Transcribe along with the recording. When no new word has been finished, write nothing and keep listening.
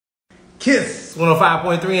Kiss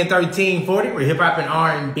 105.3 and 1340, where hip hop and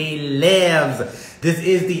R&B lives. This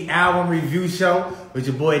is the album review show with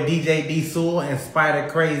your boy DJ D Sewell and Spida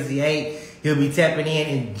Crazy 8. He'll be tapping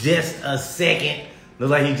in just a second.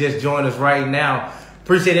 Looks like he just joined us right now.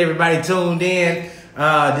 Appreciate everybody tuned in.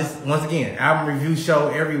 This once again, album review show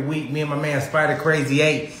every week. Me and my man Spida Crazy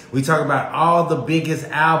 8. We talk about all the biggest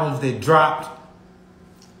albums that dropped.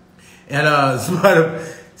 And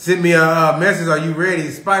Spida sent me a message. Are you ready?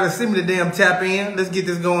 Spida, send me the damn tap in. Let's get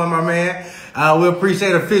this going, my man. We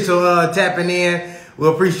appreciate official tapping in. We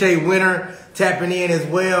appreciate winner tapping in as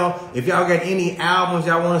well. If y'all got any albums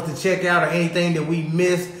y'all want us to check out or anything that we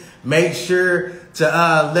missed, make sure to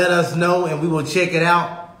let us know and we will check it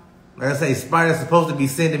out. Like I say, Spida's supposed to be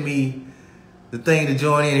sending me the thing to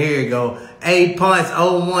join in. Here you go.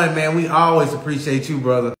 A.01, man. We always appreciate you,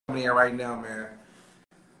 brother. Coming in right now, man.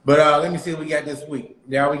 But let me see what we got this week.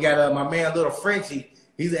 Now we got my man, little Frenchie.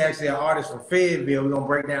 He's actually an artist from Fayetteville. We're going to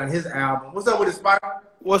break down his album. What's up with it, Spida?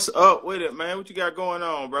 What's up with it, man? What you got going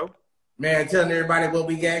on, bro? Man, telling everybody what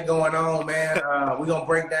we got going on, man. We're going to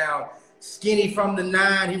break down Skinny from the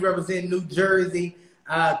 9. He represents New Jersey.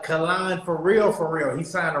 Kalan, for real. He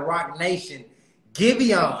signed to Rock Nation.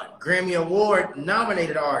 Giveon, Grammy Award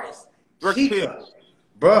nominated artist. Chika.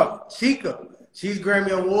 She's Grammy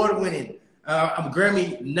Award winning.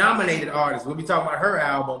 Grammy nominated artist. We'll be talking about her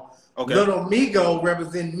album. Okay. Little Migo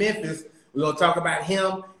representing Memphis. We're going to talk about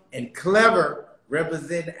him. And Clever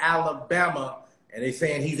representing Alabama. And they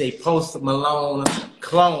saying he's a Post Malone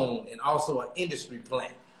clone and also an industry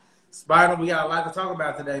plant. Spida, we got a lot to talk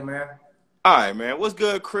about today, man. All right, man. What's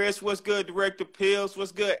good, Chris? What's good, Director Pills?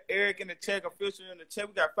 What's good, Eric in the chat, official in the chat?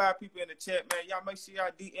 We got 5 people in the chat, man. Y'all make sure y'all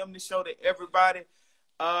DM the show to everybody.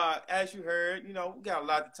 As you heard, you know, we got a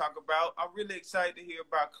lot to talk about. I'm really excited to hear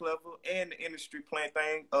about Clever and the industry plant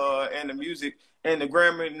thing, and the music and the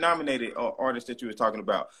Grammy nominated artist that you were talking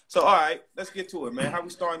about. So, all right, let's get to it, man. How we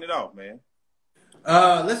starting it off, man?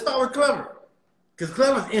 Let's start with Clever, because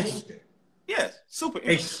Clever's interesting. Yes, super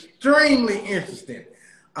interesting. Extremely interesting.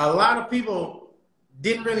 A lot of people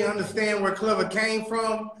didn't really understand where Clever came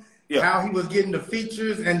from, how he was getting the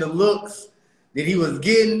features and the looks that he was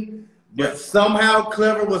getting. But somehow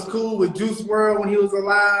Clever was cool with Juice WRLD when he was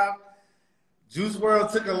alive. Juice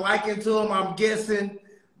WRLD took a liking to him, I'm guessing.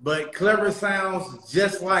 But Clever sounds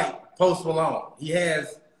just like Post Malone. He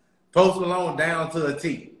has Post Malone down to a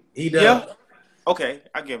T. He does. Yeah. Okay,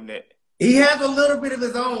 I give him that. He has a little bit of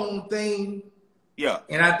his own thing. Yeah.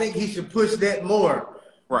 And I think he should push that more.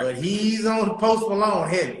 Right. But he's on Post Malone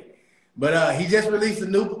heavy. But he just released a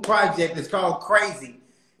new project. It's called Crazy.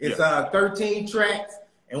 It's 13 tracks.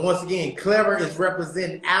 And once again, Clever is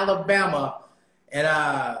representing Alabama.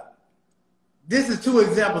 And this is 2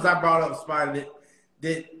 examples I brought up, Spida,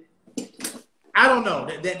 that I don't know,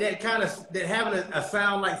 that kind of, that having a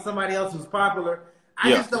sound like somebody else who's popular,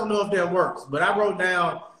 I just don't know if that works. But I wrote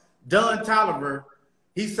down Don Toliver,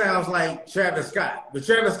 he sounds like Travis Scott. But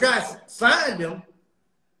Travis Scott signed him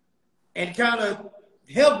and kind of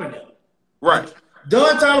helping him. Right.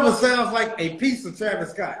 Don Toliver sounds like a piece of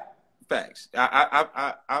Travis Scott. Facts.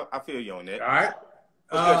 I feel you on that. All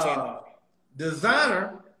right.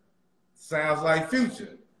 Designer sounds like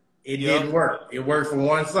Future. It didn't work. It worked for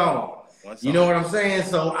one song. You know what I'm saying?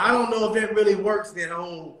 So I don't know if that really works, that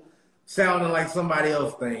whole sounding like somebody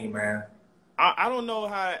else thing, man. I don't know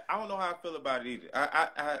how I feel about it either.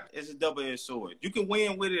 It's a double-edged sword. You can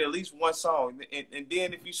win with it at least one song, and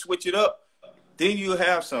then if you switch it up, then you'll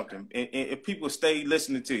have something, and if people stay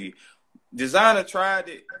listening to you. Designer tried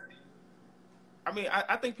it. I mean,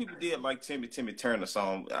 I think people did like Timmy Turner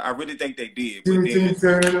song. I really think they did. Timmy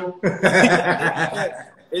Turner.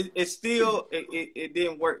 It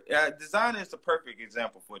didn't work. Designer is the perfect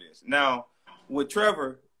example for this. Now with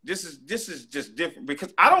Trevor, this is just different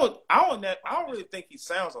because I don't really think he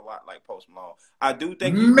sounds a lot like Post Malone. I do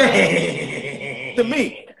think to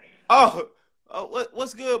me.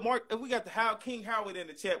 What's good, Mark? We got the King Howard in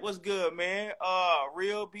the chat. What's good, man?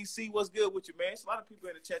 Real BC, what's good with you, man? It's a lot of people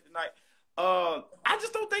in the chat tonight. I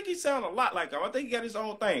just don't think he sounds a lot like him. I think he got his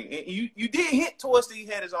own thing. And you did hint towards that he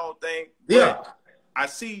had his own thing. Yeah.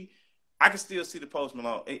 I can still see the Post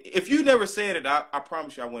Malone. If you never said it, I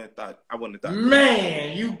promise you I wouldn't have thought.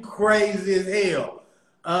 Man, you crazy as hell.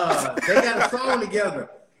 They got a song together.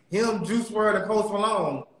 Him, Juice WRLD, and Post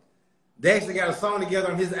Malone. They actually got a song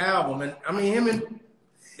together on his album. And I mean, him and,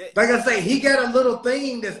 like I say, he got a little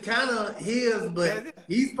thing that's kind of his, but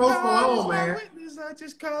he's Post Malone, man. I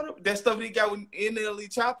just called him. That stuff he got with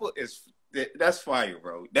NLE Chopper that's fire,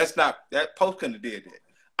 bro. That Post couldn't have did that.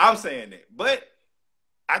 I'm saying that, but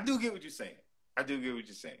I do get what you're saying.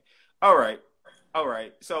 All right, All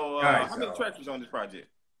right. So, how many tracks was on this project?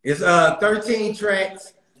 It's 13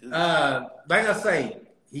 tracks. Like I say,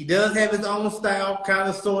 he does have his own style, kind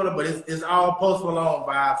of, sort of, but it's all Post Malone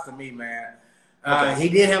vibes to me, man. He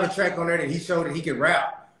did have a track on there that he showed that he could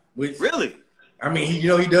rap. Which, really? I mean,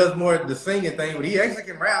 he does more of the singing thing, but he actually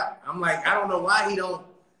can rap. I'm like, I don't know why he don't.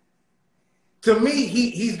 To me,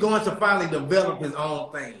 he's going to finally develop his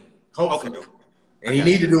own thing, hopefully. Okay. And he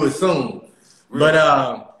needs to do it soon. Really?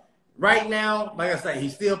 But right now, like I say,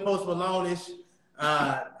 he's still Post Malone-ish.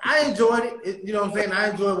 I enjoyed it. You know what I'm saying? I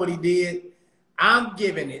enjoyed what he did. I'm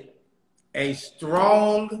giving it a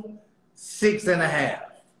strong 6.5.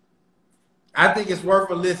 I think it's worth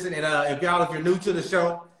a listen. And if you're new to the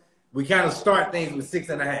show, we kind of start things with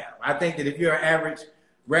 6.5. I think that if you're an average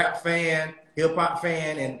rap fan, hip hop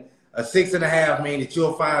fan, and a 6.5 mean that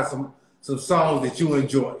you'll find some songs that you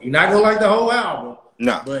enjoy. You're not gonna like the whole album,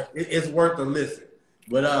 no, but it's worth a listen.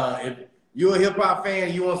 But if you're a hip hop fan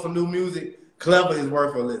and you want some new music, Clever is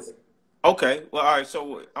worth a listen. Okay, well, all right.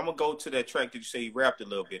 So I'm gonna go to that track that you say he rapped a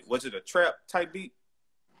little bit. Was it a trap type beat?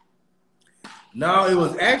 No, it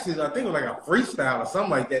was actually, I think it was like a freestyle or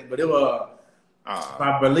something like that. But it was, if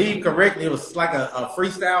I believe correctly, it was like a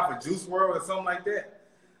freestyle for Juice WRLD or something like that.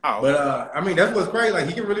 Oh, okay. But I mean, that's what's crazy. Like,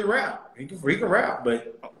 he can really rap. He can rap,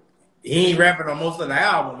 but he ain't rapping on most of the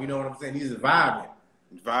album. You know what I'm saying? He's just vibing.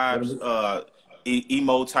 Vibes,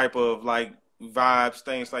 emo type of like vibes,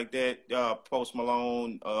 things like that. Post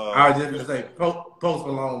Malone. I was just gonna say Post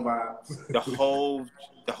Malone vibes. the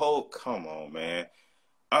whole. Come on, man.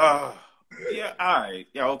 Yeah. All right.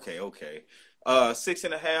 Yeah. Okay.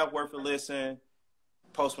 6.5 worth a listen.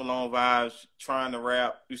 Post Malone vibes, trying to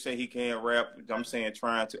rap. You say he can't rap. I'm saying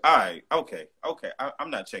trying to. All right. Okay. I'm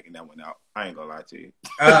not checking that one out. I ain't gonna lie to you.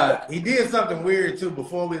 He did something weird too.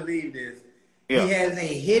 Before we leave this, yeah. He has a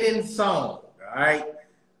hidden song. All right.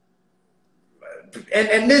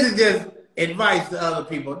 And this is just advice to other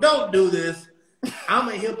people. Don't do this. I'm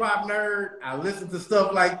a hip hop nerd. I listen to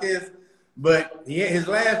stuff like this. But his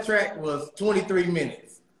last track was 23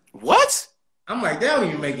 minutes. What? I'm like, that don't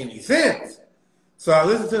even make any sense. So I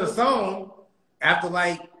listened to the song after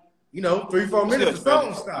 3-4 minutes, the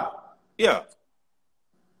song stopped. Yeah.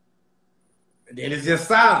 And then it's just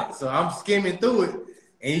silent. So I'm skimming through it,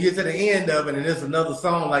 and you get to the end of it, and there's another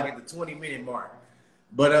song like at the 20-minute mark.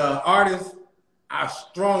 But artists, I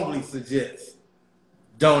strongly suggest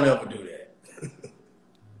don't ever do that.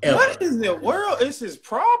 Ever. What in the world is his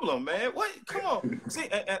problem, man? What? Come on. See,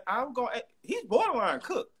 and I'm going. He's borderline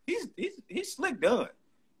cooked. He's slick done.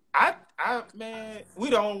 Man, we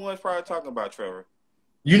the only ones probably talking about Trevor.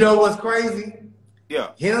 You know what's crazy?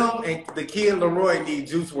 Yeah. Him and the kid Leroy need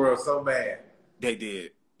Juice WRLD so bad. They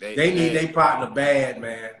did. They need their partner bad,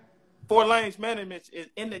 man. 4 Lanes Management is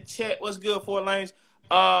in the chat. What's good, 4 Lanes?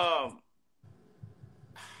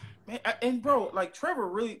 Man, and bro, like Trevor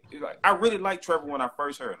really, I really liked Trevor when I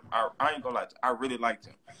first heard him. I ain't gonna lie to you. I really liked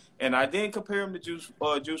him. And I didn't compare him to Juice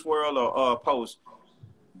WRLD or Post.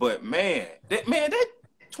 But man, that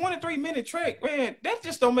 23-minute track, man, that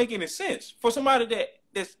just don't make any sense for somebody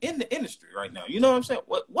that's in the industry right now. You know what I'm saying?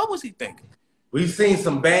 What was he thinking? We've seen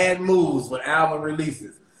some bad moves with album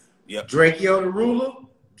releases. Yep. Drakeo the Ruler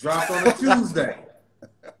dropped on a Tuesday.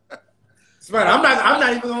 But I'm not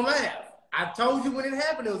even gonna laugh. I told you when it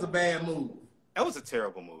happened it was a bad move. That was a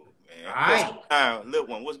terrible move, man. All right. Little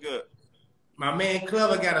one, what's good? My man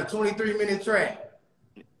Clever got a 23-minute track.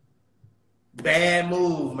 Bad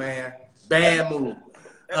move, man. Bad move.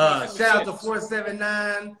 Shout out to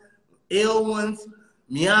 479, Ill Ones,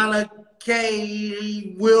 Miana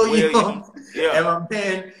K. Williams, yeah. And my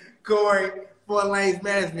man Corey, 4 Lanes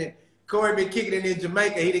Management. Corey been kicking it in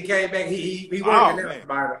Jamaica. He done came back. He working out,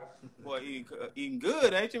 Spider. Boy, eating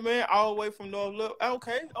good, ain't you, man? All the way from North Look.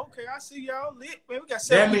 Okay, I see y'all lit, man. We got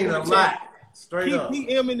 7 That means a lot. Straight up.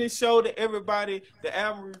 PM in this show to everybody. The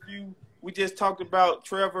album review. We just talked about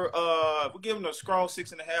Trevor. We're giving a strong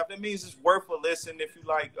 6.5. That means it's worth a listen if you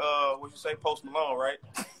like. What you say, Post Malone, right?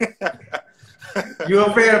 You're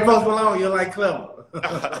a fan of Post Malone. You're like Clever.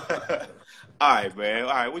 All right, man. All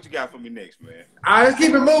right, what you got for me next, man? All right, let's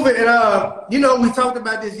keep it moving. And we talked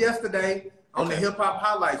about this yesterday on the Hip Hop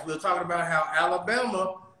Highlights. We were talking about how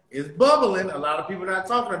Alabama is bubbling. A lot of people not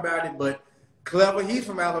talking about it, but Clever, he's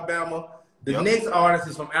from Alabama. The next artist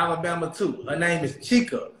is from Alabama too. Her name is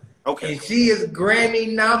Chika. Okay. And she is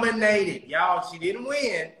Grammy nominated. Y'all, she didn't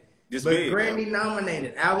win. But Grammy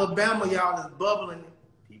nominated. Alabama, y'all, is bubbling.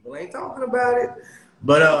 People ain't talking about it.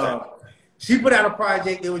 But she put out a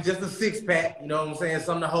project. It was just a 6-pack. You know what I'm saying?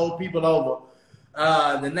 Something to hold people over.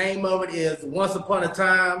 The name of it is Once Upon a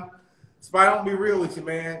Time. Spy, don't be real with you,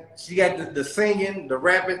 man. She got the singing, the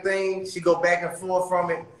rapping thing. She go back and forth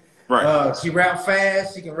from it. Right. She rap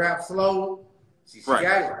fast. She can rap slow. She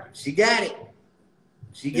got it. She got it.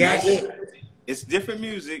 She got it. It's different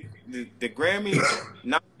music. The Grammy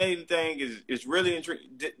nominating thing is really intriguing.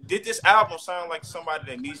 Did this album sound like somebody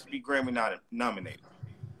that needs to be Grammy nominated?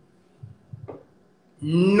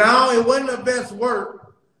 No, it wasn't the best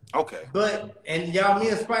work. Okay. But, and y'all, me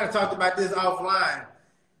and Spider talked about this offline.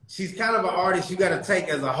 She's kind of an artist you got to take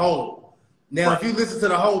as a whole. Now, if you listen to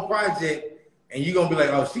the whole project and you're going to be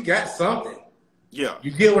like, oh, she got something. Yeah.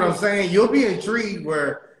 You get what I'm saying? You'll be intrigued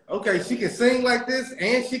where, okay, she can sing like this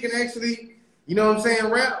and she can actually, you know what I'm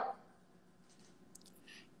saying, rap.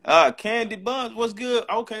 Candy Buns, what's good?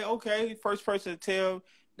 Okay. First person to tell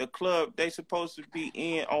the club they supposed to be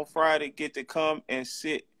in on Friday get to come and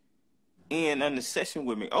sit in on the session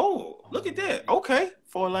with me. Oh, look at that. Okay.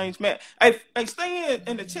 4 lanes, man. Hey, stay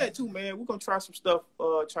in the chat too, man. We're gonna try some stuff,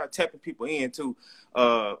 try tapping people in too.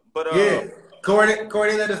 Yeah. Cordy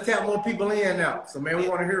let us tap more people in now. So man, we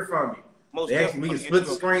want to hear from you. We can split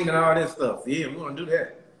the screen and all that stuff. Yeah, we want to do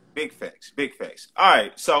that. Big facts. All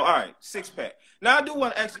right, 6-pack. Now I do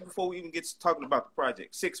want to ask you before we even get to talking about the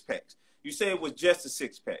project, 6-packs. You said it was just a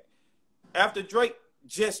 6-pack. After Drake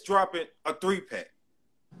just dropping a 3-pack,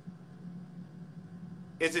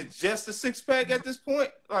 is it just a 6-pack at this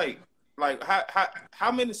point? Like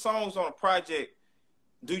how many songs on a project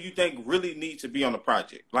do you think really need to be on the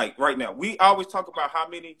project? Like right now, we always talk about how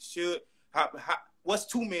many should, what's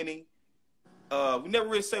too many. We never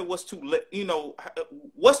really say what's too,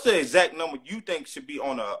 what's the exact number you think should be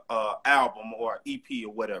on a album or EP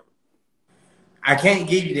or whatever? I can't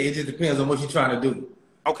give you that. It just depends on what you're trying to do.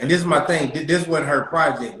 Okay. And this is my thing. This wasn't her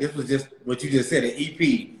project. This was just what you just said, an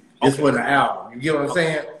EP. This wasn't an album. You get what I'm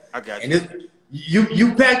saying? I got you. And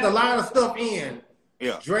you packed a lot of stuff in.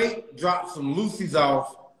 Yeah. Drake dropped some loosies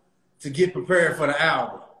off to get prepared for the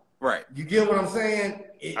album. Right. You get what I'm saying?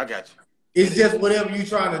 I got you. It's just whatever you're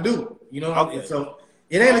trying to do. You know what I mean? So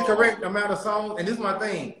it ain't a correct amount of songs. And this is my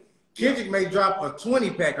thing. Kendrick may drop a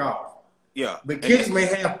 20-pack off. Yeah. But Kendrick may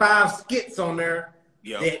have 5 skits on there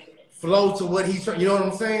that flow to what he's trying. You know what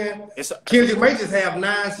I'm saying? Kendrick may just have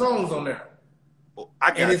 9 songs on there.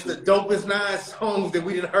 And it's the dopest 9 songs that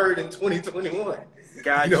we done heard in 2021.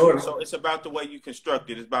 Got you. So it's about the way you construct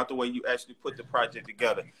it. It's about the way you actually put the project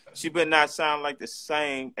together. She better not sound like the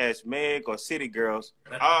same as Meg or City Girls.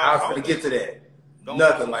 I was going to get to that.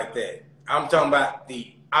 Nothing like that. I'm talking about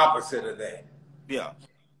the opposite of that. Yeah.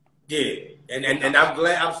 Yeah. And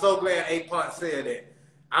I'm so glad A-Pont said that.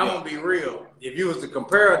 I'm going to be real. If you was to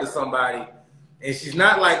compare her to somebody, and she's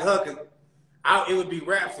not like her, it would be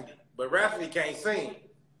Rhapsody. But Rhapsody can't sing.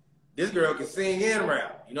 This girl can sing and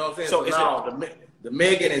rap. You know what I'm saying? So the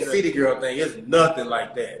Megan and City Girl thing is nothing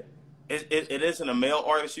like that. It isn't a male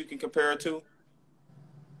artist you can compare it to?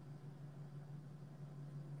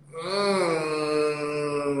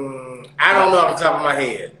 I don't know off the top of my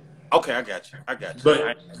head. Okay, I got you.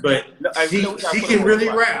 But she can really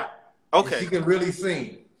rap. Okay. She can really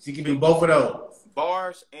sing. She can do both of those.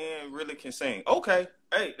 Bars and really can sing. Okay.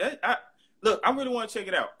 Hey, look, I really want to check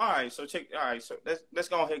it out. All right, so let's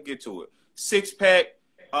go ahead and get to it. 6-pack.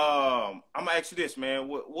 I'm gonna ask you this, man.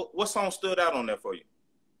 What song stood out on there for you?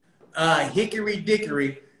 Hickory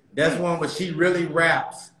Dickory. That's one where she really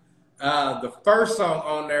raps. The first song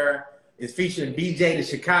on there is featuring BJ, the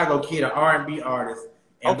Chicago kid, an R&B artist.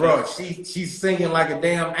 And bro, she's singing like a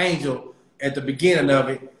damn angel at the beginning of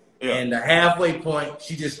it. Yeah. And the halfway point,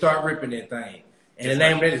 she just start ripping that thing. And the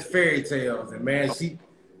name of that is Fairy Tales. And man, she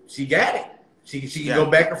got it. She can go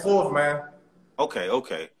back and forth, man.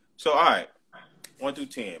 Okay. So all right. 1 through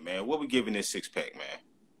 10, man. What we giving this 6-pack, man?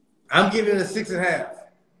 I'm giving it a 6.5.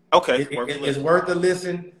 Okay. It's worth a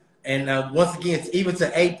listen. And once again, it's even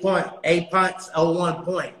to 8 points, 1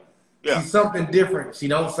 point. Yeah. She's something different. She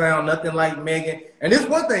don't sound nothing like Megan. And this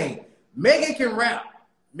one thing, Megan can rap.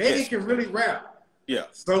 Megan can really rap. Yeah.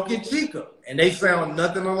 So can Chika. And they sound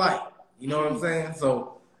nothing alike. You know what I'm saying?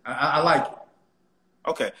 So I like it.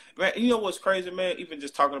 Okay. Man, you know what's crazy, man? Even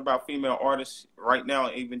just talking about female artists right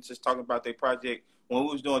now, even just talking about their project, when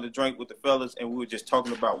we was doing the drink with the fellas and we were just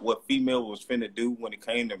talking about what female was finna do when it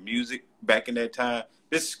came to music back in that time,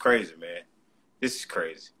 this is crazy, man. This is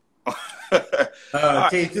crazy.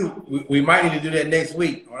 Tell you too, we might need to do that next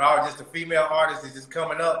week on all just the female artists that's just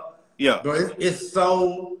coming up. Yeah. But it's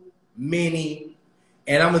so many.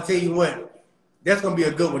 And I'm going to tell you what, that's going to be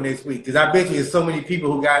a good one next week because I bet you there's so many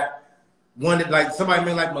people who got one that, like, somebody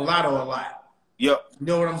may like Mulatto a lot. Yep. You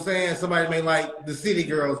know what I'm saying? Somebody may like the City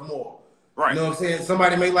Girls more. Right. You know what I'm saying?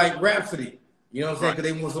 Somebody may like Rhapsody. You know what I'm saying?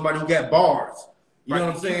 Because they want somebody who got bars. You know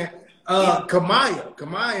what I'm saying?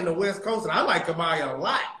 Kamaya in the West Coast, and I like Kamaya a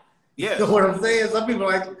lot. Yeah. You know what I'm saying? Some people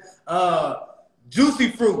like Juicy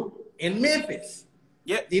Fruit in Memphis.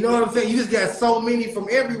 Yeah. You know what I'm saying? You just got so many from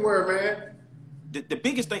everywhere, man. The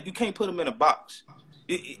biggest thing, you can't put them in a box.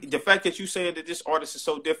 The fact that you saying that this artist is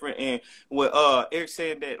so different, and what Eric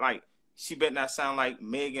said that like she better not sound like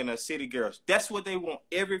Megan or City Girls. That's what they want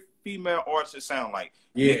every female artist to sound like.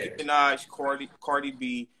 Yeah. Nicki Minaj, Cardi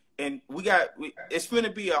B, and it's going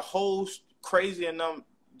to be a whole crazy enough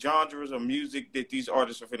genres of music that these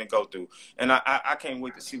artists are finna go through, and I can't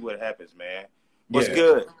wait to see what happens, man. What's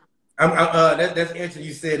good? That's interesting.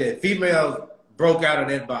 You said that females broke out of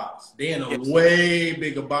that box. They're in a way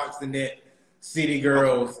bigger box than that City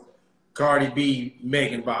Girls, Cardi B,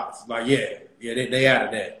 Megan box. Like, they out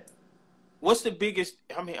of that. What's the biggest?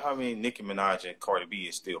 I mean, Nicki Minaj and Cardi B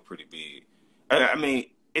is still pretty big. I mean,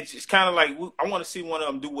 it's kind of like I want to see one of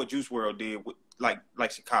them do what Juice WRLD did with like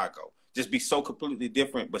Chicago. Just be so completely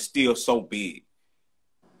different, but still so big.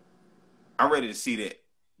 I'm ready to see that.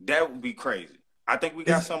 That would be crazy. I think we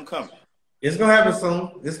got something coming. It's gonna happen soon.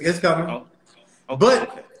 It's coming. Oh, okay,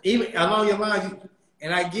 but even along your lines,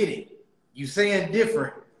 and I get it. You saying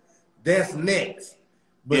different. That's next.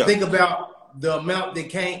 But think about the amount that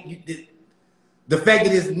came. The fact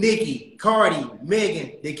that it's Nicki, Cardi,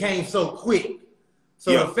 Megan, they came so quick.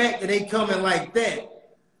 So the fact that they coming like that.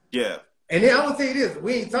 Yeah. And then I'm gonna tell you this: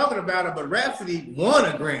 we ain't talking about it, but Rhapsody won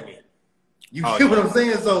a Grammy. You see what I'm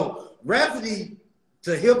saying? So Rhapsody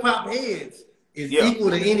to hip hop heads is equal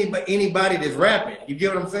to anybody that's rapping. You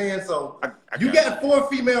get what I'm saying? So you got 4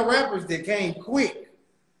 female rappers that came quick.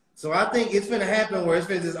 So I think it's gonna happen where it's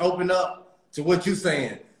gonna just open up to what you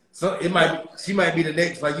saying. So she might be the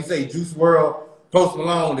next, like you say, Juice WRLD, Post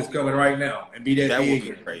Malone is coming right now and be that big.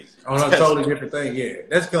 Would be crazy. On a totally different thing. Yeah,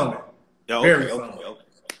 that's coming. Very soon. Okay.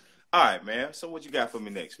 All right, man. So what you got for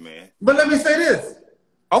me next, man? But let me say this.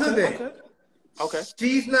 Okay.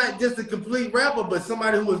 She's not just a complete rapper, but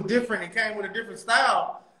somebody who was different and came with a different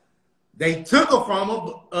style. They took her from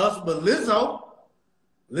us, but Lizzo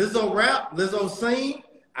rap, Lizzo sing.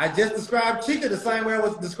 I just described Chika the same way I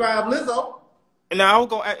was described Lizzo. And now I will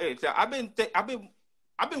go. I've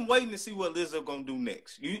been waiting to see what Lizzo gonna do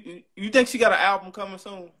next. You think she got an album coming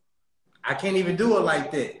soon? I can't even do it like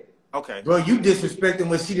that. Okay, bro, you disrespecting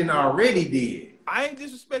what she done already did. I ain't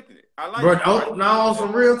disrespecting it. I like it. Bro, now on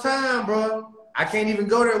some real time, bro. I can't even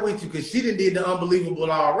go there with you because she done did the unbelievable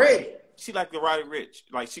already. She like the Roddy Ricch.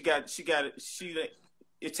 Like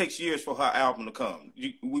it takes years for her album to come.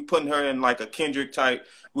 We putting her in like a Kendrick type.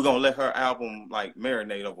 We're gonna let her album like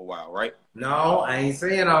marinate over a while, right? No, I ain't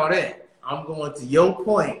saying all that. I'm going to your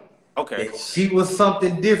point. Okay. That she was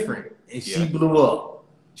something different and she blew up.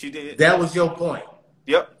 She did. That was your point.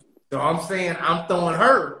 Yep. So I'm saying I'm throwing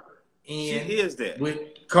her in. She is that. With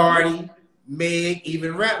Cardi, Meg,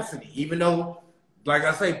 even Rhapsody. Even though, like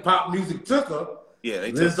I say, pop music took her. Yeah,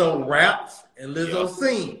 Lizzo raps and Lizzo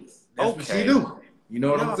sings. That's what she do. You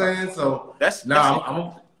know what I'm saying? So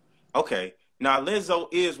okay. Now Lizzo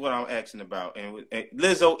is what I'm asking about, and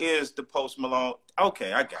Lizzo is the Post Malone.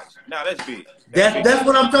 Okay, I got you. Now that's big. That's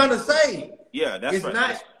what I'm trying to say. Yeah, that's it's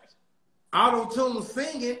not auto-tune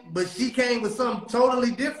singing, but she came with something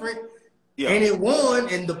totally different, and it won,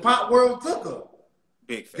 and the pop world took her.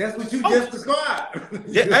 Big fan. That's what you just described.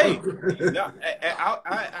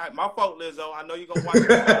 My fault, Lizzo. I know you're gonna watch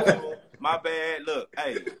it. My bad. Look,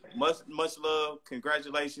 hey, much love.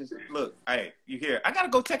 Congratulations. Look, hey, you here? I gotta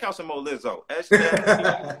go check out some more Lizzo. I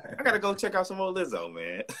gotta go check out some more Lizzo,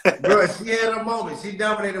 man. Bro, she had a moment. She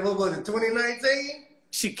dominated. What was it? 2019.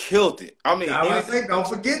 She killed it. I mean, don't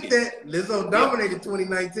forget that Lizzo dominated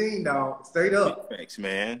 2019, dog. Straight up. Thanks,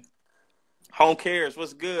 man. Home cares.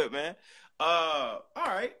 What's good, man? All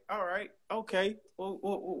right, okay. What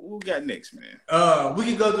we got next, man? We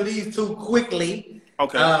can go through these 2 quickly.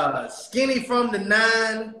 Okay. Skinny from the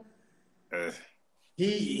 9.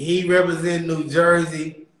 He represents New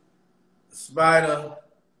Jersey. Spida.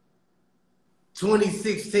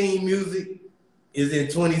 2016 music is in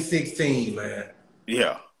 2016, man.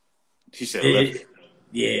 Yeah. She said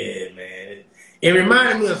yeah, man. It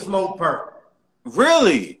reminded me of Smoke Perk.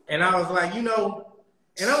 Really? And I was like, and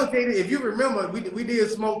I would tell you, if you remember, we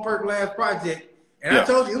did Smoke Perk last project, and I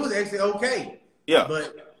told you it was actually okay. Yeah.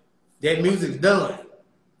 But that music's done.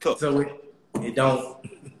 Cool. So it don't.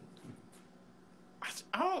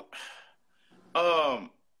 I don't.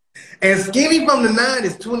 And Skinny from the 9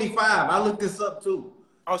 is 25. I looked this up too.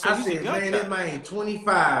 Oh, so I said, man, this man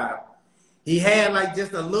 25. He had like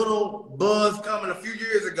just a little buzz coming a few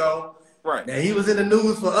years ago. Right. Now he was in the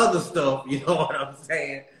news for other stuff. You know what I'm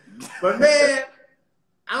saying? But man.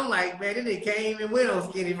 I'm like, man, it didn't came and went on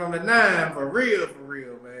Skinny from the 9 for real,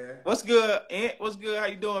 man. What's good, Aunt? What's good? How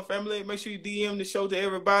you doing, family? Make sure you DM the show to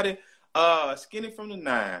everybody. Skinny from the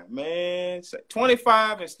 9, man.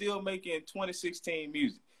 25 and still making 2016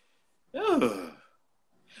 music. Ugh.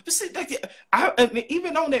 But see, I mean,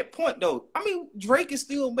 even on that point though, I mean, Drake is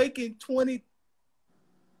still making 20.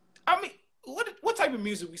 I mean, what type of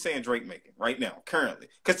music we saying Drake making right now, currently?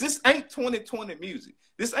 Because this ain't 2020 music.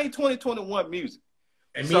 This ain't 2021 music.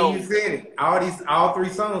 I mean, you said it. All 3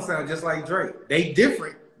 songs sound just like Drake. They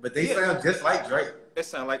different, but they sound just like Drake. They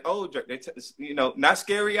sound like old Drake. Not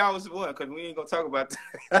Scary Hours one, because we ain't gonna talk about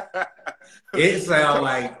that. It sound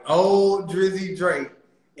like old Drizzy Drake.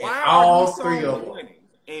 Why all 3 of them winning?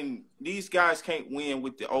 And these guys can't win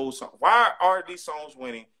with the old song. Why are these songs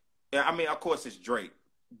winning? I mean, of course it's Drake,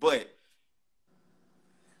 but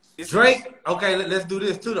Drake. Okay, let's do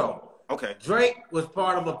this too, though. Okay, Drake was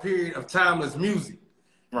part of a period of timeless music.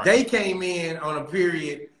 Right. They came in on a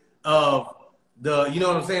period of the, you know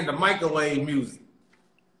what I'm saying, the microwave music.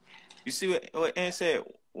 You see what Ann said?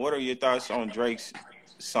 What are your thoughts on Drake's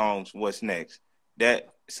songs? What's next?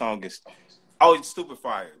 That song is, it's stupid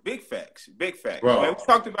fire. Big facts. Bro. Man, we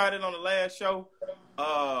talked about it on the last show.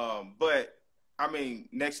 But I mean,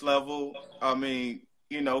 next level. I mean,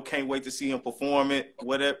 can't wait to see him perform it.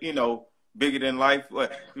 Whatever, bigger than life.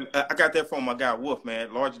 I got that from my guy Wolf,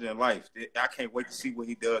 man. Larger than life. I can't wait to see what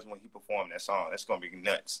he does when he performs that song. That's gonna be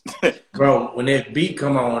nuts. Bro, when that beat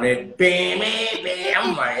come on, that bam, bam, bam,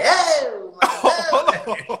 I'm like,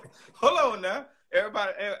 oh, hold on now.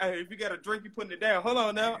 Everybody, if you got a drink, you putting it down. Hold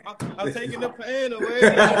on now. I'm taking the pen away.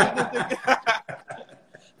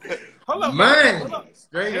 Hold on. Man,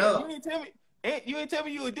 straight up. You ain't tell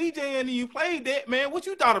me you were DJing and you played that, man. What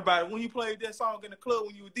you thought about it when you played that song in the club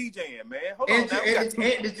when you were DJing, man? Hold on now.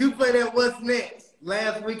 Did you play that What's Next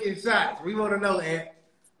last week in Shots? We want to know, Ant.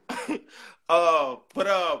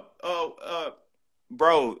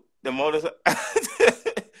 Bro, the motor.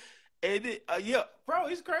 Yeah, bro,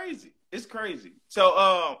 it's crazy. It's crazy. So,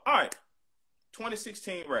 all right,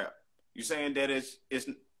 2016 rap. You're saying that it's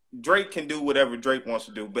Drake can do whatever Drake wants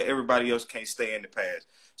to do, but everybody else can't stay in the past.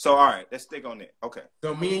 So, all right, let's stick on that. Okay.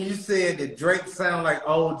 So, me and you said that Drake sound like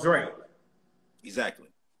old Drake. Exactly.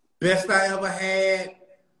 Best I ever had,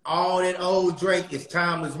 all that old Drake is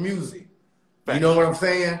timeless music. Fact. You know what I'm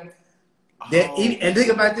saying? And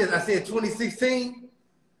think about this. I said 2016.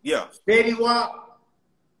 Yeah. Fetty Wap,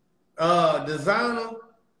 Designer,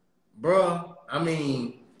 bruh. I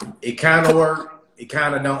mean, it kind of worked. It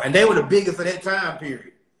kind of don't. And they were the biggest of that time period.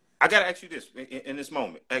 I got to ask you this in this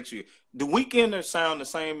moment. Actually, The Weeknder sound the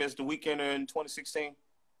same as The Weeknder in 2016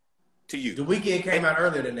 to you? The Weeknd came out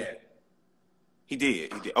earlier than that. He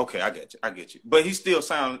did. Okay, I get you. But does he still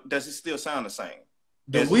sound the same?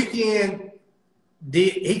 The Weeknd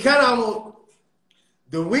did. He kind of almost.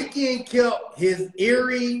 The Weeknd kept his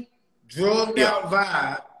eerie, drugged out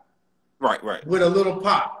vibe. Right. With a little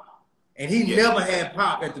pop. And he never had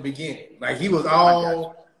pop at the beginning. Like, he was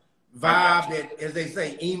all vibe that, as they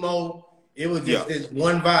say, emo. It was just this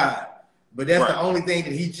one vibe. But that's the only thing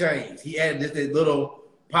that he changed. He added just this little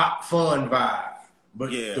pop fun vibe.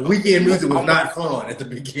 But the Weeknd music was not fun at the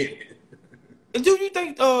beginning. Do you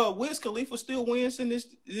think Wiz Khalifa still wins in this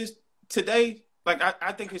today? Like,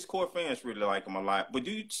 I think his core fans really like him a lot. But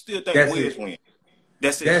do you still think Wiz wins?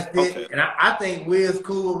 That's it. Okay. And I think Wiz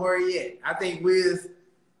cool where he at. I think Wiz,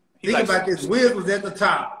 think about this, Wiz was at the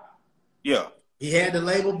top. Yeah. He had the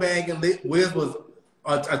label bag, and Wiz was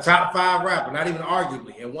a top 5 rapper, not even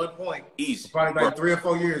arguably. At one point, probably like 3 or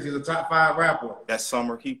 4 years, he was a top 5 rapper. That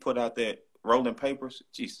summer, he put out that Rolling Papers.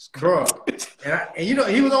 Jesus Christ. Bro. And you know,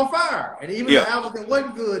 he was on fire. And even the album that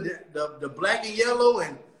wasn't good, the Black and Yellow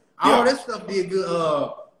and all that stuff did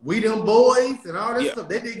good. We Them Boys and all that stuff,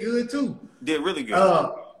 they did good too. Did really good.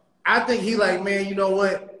 I think he like, man, you know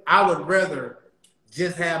what? I would rather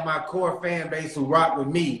just have my core fan base who rock with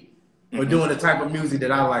me for doing the type of music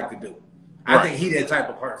that I like to do. I think he that type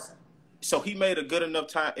of person. So he made a good enough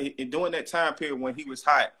time during that time period when he was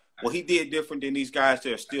hot. What he did different than these guys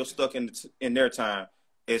that are still stuck in their time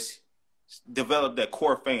is develop that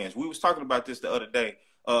core fans. We was talking about this the other day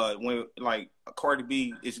when like Cardi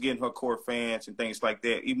B is getting her core fans and things like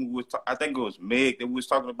that. Even with I think it was Meg that we was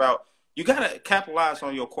talking about. You gotta capitalize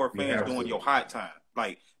on your core fans during your hot time.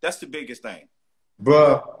 Like that's the biggest thing,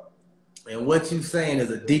 bruh. And what you saying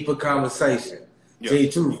is a deeper conversation. Tell you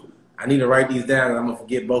the truth. I need to write these down and I'm going to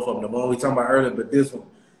forget both of them. The one we talking about earlier, but this one.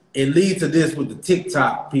 It leads to this with the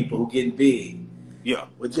TikTok people who getting big. Yeah.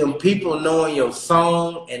 With them people knowing your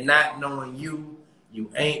song and not knowing you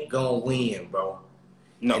ain't going to win, bro.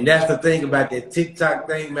 No. And that's the thing about that TikTok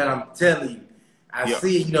thing, man. I'm telling you. I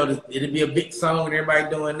see, you know, it'll be a big song and everybody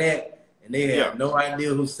doing that, and they have no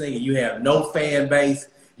idea who's singing. You have no fan base.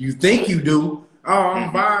 You think you do. Oh,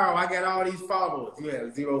 I'm viral. I got all these followers. You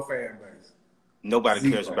have zero fan base.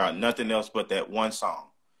 Nobody cares about nothing else but that one song.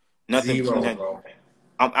 Nothing. Bro.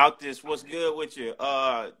 I'm out this. What's good with you?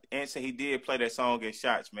 Answer, he did play that song in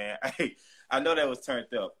shots, man. I know that was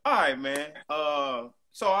turned up. All right, man.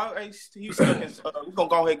 So he's we're gonna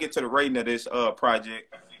go ahead and get to the rating of this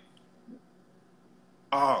project.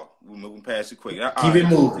 Oh, we're moving past it quick. Keep it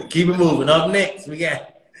moving. Keep it moving. Up next, we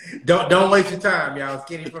got. Don't waste your time, y'all.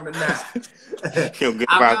 Skinny from the night.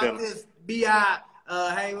 I got this. Bi.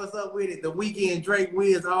 Hey, what's up with it? The Weeknd, Drake,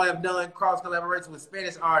 Wiz all have done cross collaboration with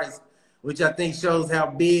Spanish artists, which I think shows how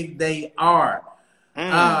big they are.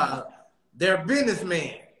 They're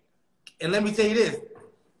businessmen. And let me tell you this.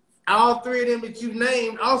 All three of them that you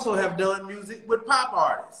named also have done music with pop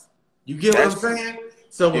artists. You get what I'm saying?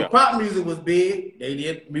 So when pop music was big, they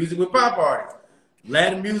did music with pop artists.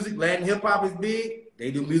 Latin music, Latin hip-hop is big.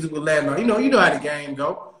 They do music with Latin artists. You know how the game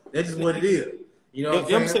go. That's just what it is. You know what I'm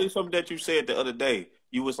saying? Let me tell you something that you said the other day.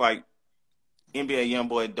 You was like, NBA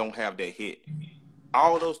YoungBoy don't have that hit.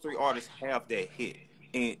 All those three artists have that hit.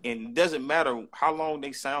 And it doesn't matter how long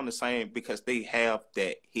they sound the same because they have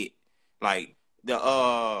that hit. Like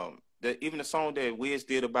even the song that Wiz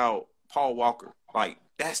did about Paul Walker, like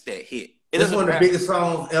that's that hit. It's one of the biggest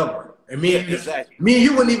songs ever. And me and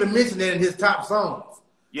you wouldn't even mention that in his top songs.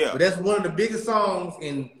 Yeah. But that's one of the biggest songs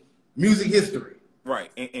in music history.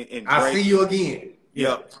 Right. And I See You Again.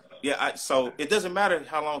 Yep. Yeah. So it doesn't matter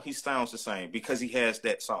how long he sounds the same because he has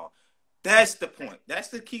that song. That's the point. That's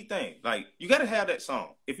the key thing. Like, you got to have that song.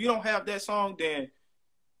 If you don't have that song, then,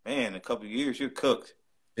 man, in a couple of years, you're cooked.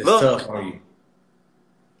 It's tough on you.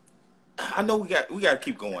 I know we got to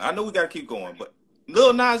keep going. But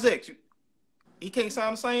Lil Nas X, he can't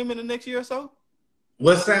sound the same in the next year or so?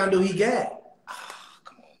 What sound do he got?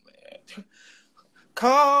 Come on, man.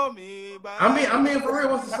 Call me by... I mean, for real,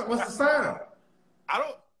 what's the sound?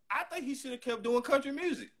 I think he should have kept doing country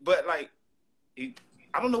music. But, like,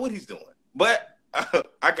 I don't know what he's doing. But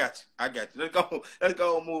I got you. Let's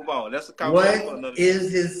go and move on. That's a conversation. What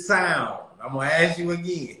is his sound? I'm going to ask you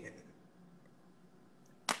again.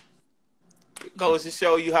 Goes to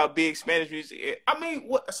show you how big Spanish music is. I mean,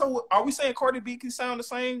 so are we saying Cardi B can sound the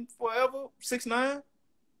same forever? 6ix9ine?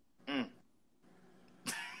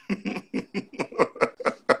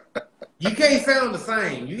 You can't sound the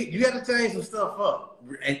same. You got to change some stuff up.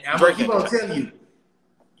 And I'm going to keep on telling you.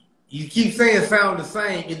 You keep saying sound the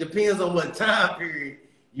same. It depends on what time period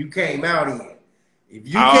you came out in. If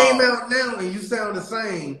you came out now and you sound the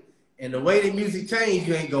same, and the way the music changed,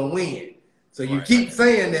 you ain't going to win. So you keep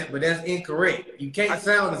saying that, but that's incorrect. You can't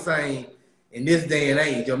sound the same in this day and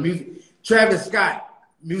age. Your music, Travis Scott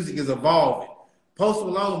music is evolving. Post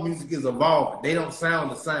Malone music is evolving. They don't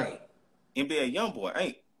sound the same. NBA YoungBoy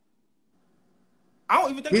ain't. I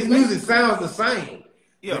don't even think his music sounds the same.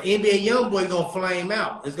 Yeah. But NBA YoungBoy gonna flame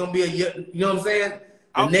out. It's gonna be you know what I'm saying?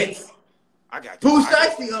 Next. I got you. Pooh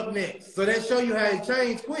Shiesty up next. So that show you how it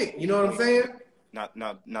changed quick. You know what I'm saying?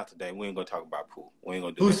 Not today. We ain't gonna talk about Pooh. We ain't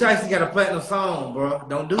gonna do Pooh Shiesty got a platinum song, bro.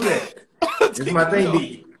 Don't do that. This is my thing,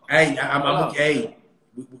 B. Hey, hey,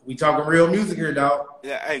 we talking real music here, dog.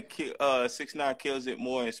 Yeah, hey, 6ix9ine kills it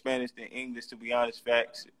more in Spanish than English, to be honest.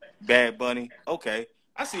 Facts. Bad Bunny. Okay.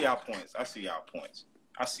 I see y'all points.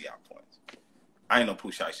 I ain't no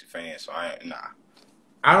Pooh Shiesty fan, so I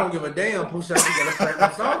don't give a damn. Pooh Shiesty got a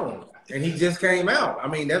platinum song, and he just came out. I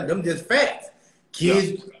mean, them just facts.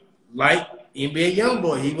 Kids like NBA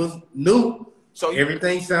YoungBoy. He was new, so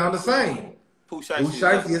everything sound the same. Pooh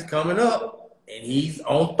Shiesty is coming up, and he's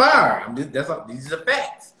on fire. These are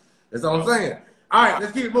facts. That's all I'm saying. All right,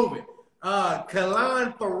 let's keep it moving.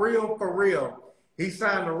 Kalan, for real. He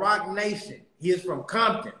signed to Rock Nation. He is from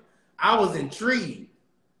Compton. I was intrigued.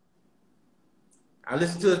 I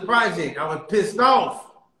listened to his project. I was pissed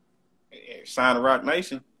off. Signed to Rock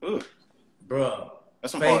Nation? Ooh. Bruh.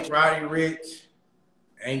 That's some fake Roddy Rich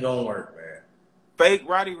ain't gonna work, man. Fake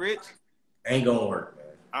Roddy Rich? Ain't gonna work, man.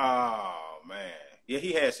 Oh, man. Yeah,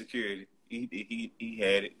 he had security. He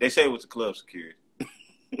had it. They say it was the club security.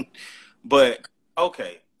 But,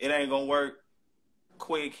 okay. It ain't gonna work.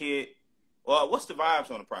 Quick hit. Well, what's the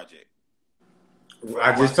vibes on the project?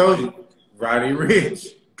 I just told you. Roddy Rich,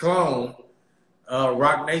 clone.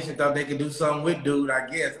 Rock Nation thought they could do something with dude, I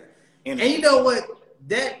guess. And you know what?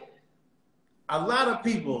 A lot of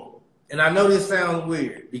people, and I know this sounds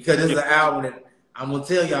weird because this is an album that I'm going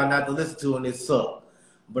to tell y'all not to listen to and it sucks.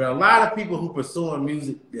 But a lot of people who pursuing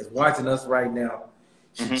music that's watching us right now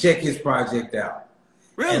should check his project out.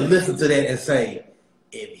 Really? And listen to that and say,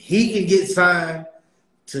 if he can get signed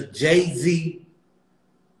to Jay-Z,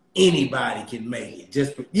 anybody can make it.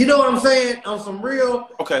 Just, you know what I'm saying? On some real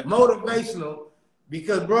motivational,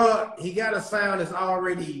 because, bro, he got a sound that's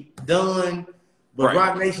already done, but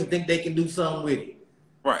Rock Nation think they can do something with it.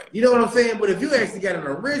 Right. You know what I'm saying? But if you actually got an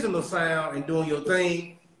original sound and doing your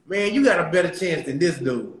thing, man, you got a better chance than this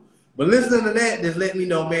dude. But listening to that, just let me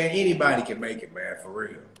know, man, anybody can make it, man, for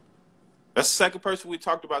real. That's the second person we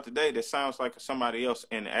talked about today that sounds like somebody else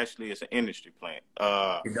and actually it's an industry plant.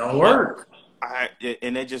 It don't work.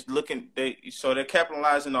 And they're just looking, they're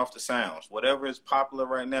capitalizing off the sounds. Whatever is popular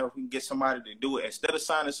right now, if we can get somebody to do it, instead of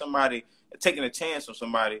signing somebody, taking a chance on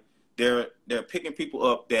somebody, they're picking people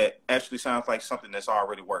up that actually sounds like something that's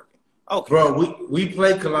already working. Okay. Bro, we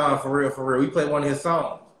play Kalan for real. We play one of his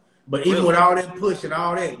songs. But even with all that push and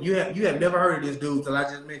all that, you have never heard of this dude till I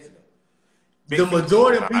just mentioned it. The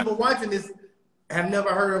majority of people watching this have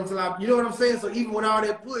never heard of him till you know what I'm saying? So even with all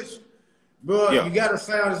that push, bro, you got to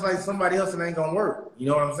sound just like somebody else and it ain't going to work. You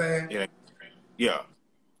know what I'm saying? Yeah.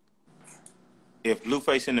 If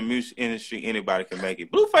Blueface in the music industry, anybody can make it.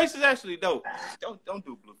 Blueface is actually dope. Don't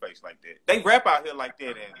do Blueface like that. They rap out here like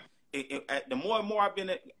that. And the more and more I've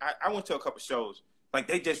been I went to a couple shows. Like,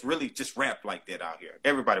 they just really just rap like that out here.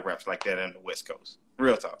 Everybody raps like that on the West Coast.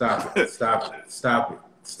 Real talk. Stop it.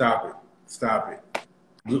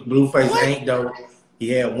 Blueface ain't dope.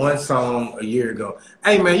 He had one song a year ago.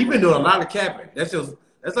 Hey, man, you've been doing a lot of capping. That's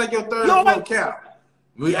like your third or fourth cap.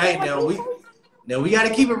 We got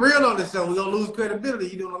to keep it real on this show. We're going to lose credibility.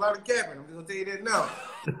 You're doing a lot of capping. I'm just going to tell you that now.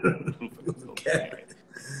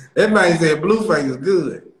 That man said Blueface is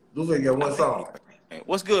good. Blueface got one song.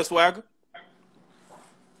 What's good, Swagger?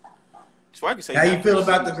 Swagger say how you feel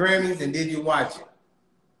about the Grammys, and did you watch it?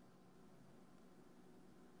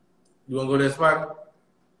 You want to go there, Spider?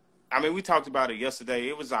 I mean, we talked about it yesterday.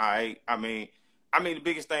 It was all right. I mean, the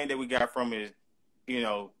biggest thing that we got from it is, you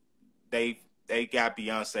know, they got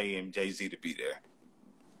Beyonce and Jay-Z to be there.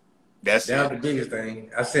 That was the biggest thing.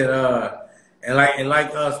 I said, and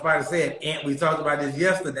like Spider said, and we talked about this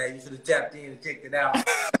yesterday. You should have tapped in and checked it out.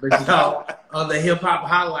 But y'all, on the hip hop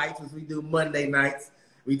highlights, which we do Monday nights,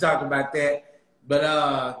 we talked about that. But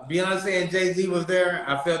Beyonce and Jay-Z was there.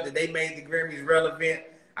 I felt that they made the Grammys relevant.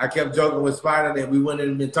 I kept joking with Spider that we wouldn't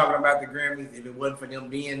have been talking about the Grammys if it wasn't for them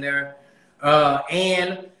being there.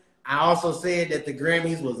 And I also said that the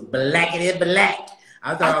Grammys was blackity black.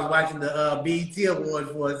 I thought I was watching the BET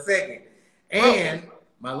Awards for a second. And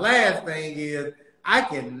my last thing is, I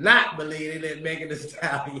cannot believe they let Megan Thee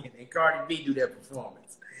Stallion and Cardi B do that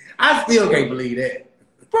performance. I still can't believe that.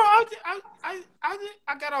 Bro, I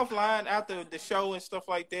got offline after the show and stuff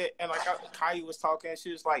like that, and like Kaya was talking, and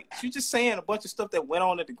she was just saying a bunch of stuff that went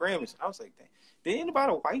on at the Grammys. I was like, did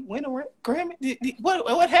anybody white win a Grammy?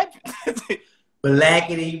 What happened?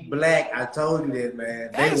 Blackity black. I told you that,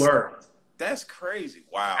 man. They were. That's crazy.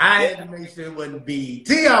 Wow. I had to make sure it wasn't BET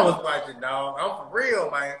I was watching, dog. I'm for real,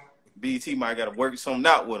 man. BET might got to work something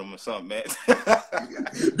out with him or something, man.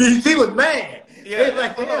 BET was mad. Yeah, they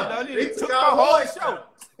took my whole show.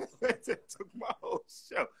 Took my whole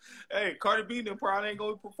show. Hey, Cardi B and probably ain't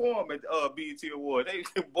gonna perform at BET Award. BET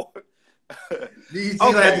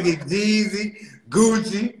gonna have to get Jeezy,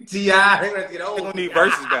 Gucci, T.I. They gonna get old. They gonna need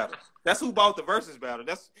versus battle. That's who bought the versus battle.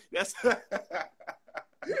 That's. They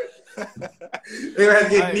gonna have to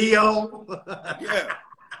get Neo. Yeah.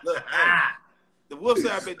 Look, the Wolves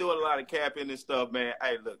have been doing a lot of capping and stuff, man.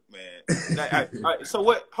 Hey, look, man. So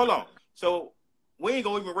what? Hold on. So. We ain't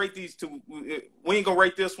gonna even rate these two. We ain't gonna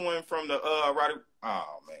rate this one from the right.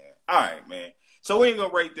 Oh man! All right, man. So we ain't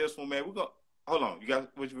gonna rate this one, man. We gonna hold on. You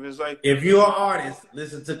got what you gonna say? If you're an artist,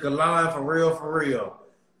 listen to Kalan for real,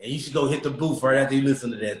 and you should go hit the booth right after you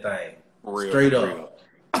listen to that thing. Straight up.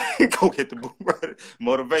 Go hit the booth. Right?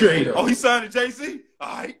 Motivation. Oh, he signed to Jay-Z.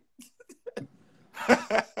 All right.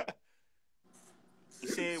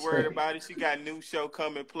 She ain't worried about it. She got a new show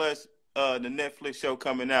coming, plus the Netflix show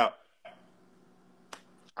coming out.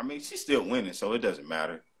 I mean, she's still winning, so it doesn't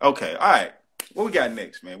matter. Okay, all right. What we got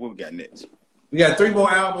next, man? What we got next? We got 3 more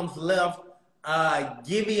albums left.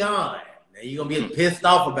 Giveon. Now, you're going to be pissed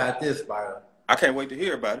off about this, Spider. I can't wait to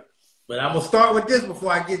hear about it. But I'm going to start with this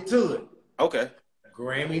before I get to it. Okay.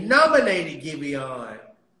 Grammy-nominated Giveon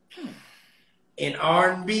in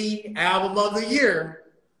R&B Album of the Year.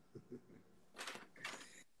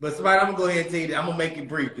 But, Spider, I'm going to go ahead and tell you that. I'm going to make it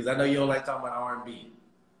brief because I know you don't like talking about R&B.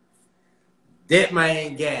 That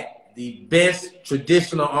man got the best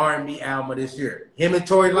traditional R&B album of this year. Him and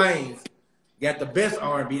Tory Lanez got the best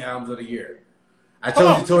R&B albums of the year. I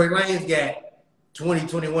told you Tory Lanez got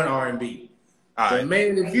 2021 R&B. But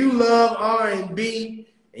man, if you love R&B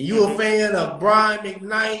and you a fan of Brian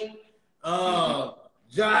McKnight,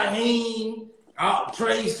 Jaheim,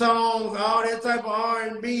 Trey Songz, all that type of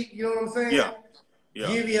R&B, you know what I'm saying? Yeah. Yeah.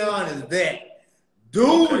 Giveon is that.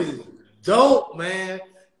 Dude is dope, man.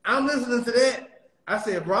 I'm listening to that. I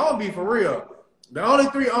said, bro, I'm gonna be for real. The only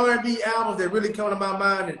 3 R&B albums that really come to my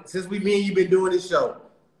mind since me and you been doing this show.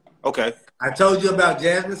 Okay. I told you about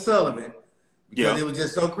Jasmine Sullivan because it was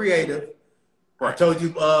just so creative. Right. I told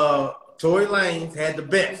you Tory Lanez had the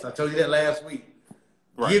best. I told you that last week.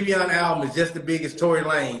 Right. Giveon album is just the biggest Tory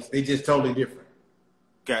Lanez. They just totally different.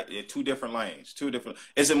 Got 2 different lanes. 2 different.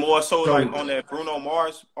 Is it more so like on that Bruno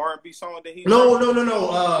Mars R&B song that he?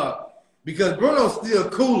 No. Because Bruno's still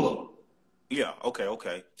cooler. Yeah. Okay.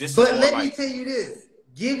 But let me tell you this: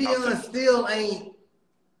 Giveon still ain't.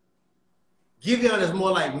 Giveon is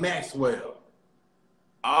more like Maxwell.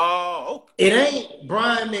 Oh. Okay. It ain't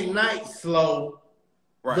Brian McKnight slow,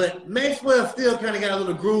 right? But Maxwell still kind of got a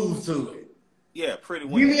little groove to it. Yeah, pretty.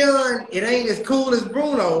 Giveon, it ain't as cool as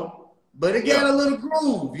Bruno. But it got a little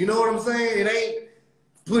groove, you know what I'm saying? It ain't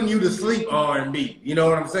putting you to sleep R&B, you know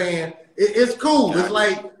what I'm saying? It's cool. It's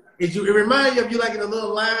like, it reminds you of you like in a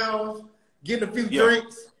little lounge, getting a few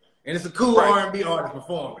drinks, and it's a cool R&B artist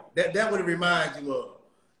performing. That what it reminds you of.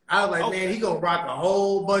 I was like, man, he gonna rock a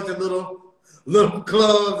whole bunch of little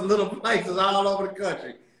clubs and little places all over the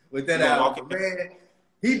country with that album. Man,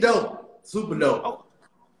 he dope. Super dope. Oh.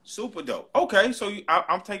 Super dope. Okay, so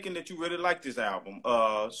I'm taking that you really like this album.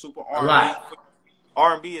 Super R&B.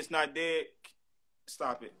 R&B is not dead.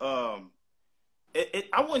 Stop it. I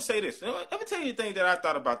wouldn't say this. Let me tell you the thing that I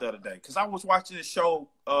thought about the other day. Because I was watching the show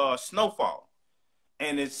Snowfall.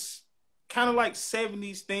 And it's kind of like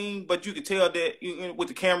 70s thing, but you could tell that with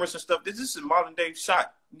the cameras and stuff, this is a modern day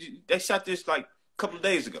shot. They shot this like a couple of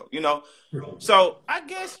days ago, you know? So I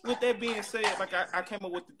guess with that being said, like I came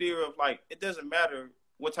up with the theory of like, it doesn't matter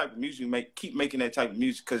what type of music you make, keep making that type of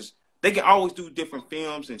music because they can always do different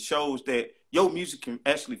films and shows that your music can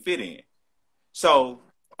actually fit in. So,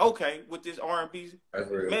 okay, with this R&B,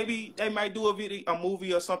 maybe they might do a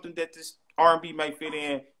movie or something that this R&B may fit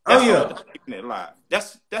in. That's keeping it live.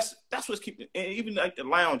 That's what's keeping it, and even like the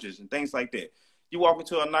lounges and things like that. You walk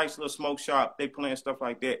into a nice little smoke shop, they playing stuff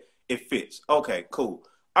like that, it fits. Okay, cool.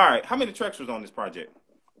 All right, how many tracks was on this project?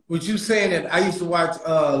 What you saying that I used to watch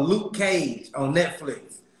Luke Cage on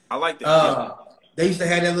Netflix. I like that. They used to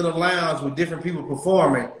have that little lounge with different people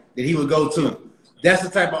performing that he would go to. Yeah. That's the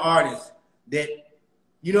type of artist that,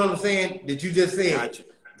 you know what I'm saying, that you just said. Gotcha.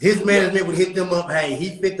 His management would hit them up, hey,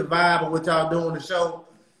 he fit the vibe of what y'all doing the show.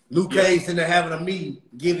 Luke Cage in there having a meeting,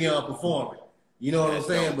 Giveon performing. You know what I'm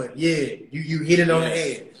saying? But yeah, you hit it on the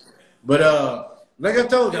head. But like I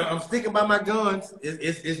told you, I'm sticking by my guns.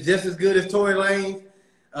 It's just as good as Tory Lanez.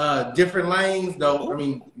 Different lanes though. I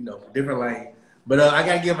mean, different lanes. But I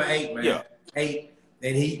gotta give him an 8, man. Yeah. 8.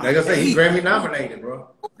 And he, like I said, he Grammy nominated, bro.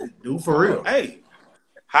 Dude, for real. Hey,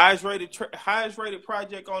 highest rated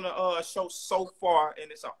project on the show so far,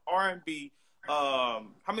 and it's an R&B. How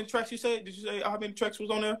many tracks you said? Did you say how many tracks was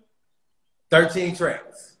on there? 13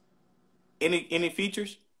 tracks. Any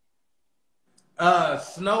features?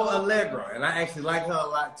 Snow Allegra, and I actually like her a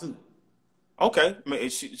lot too. Okay,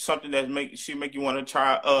 is something that make you want to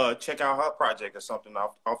try check out her project or something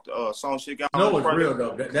off the song she got. Snow is real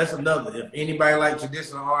though. That's another. If anybody like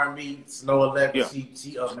traditional R&B, Snow Allegra,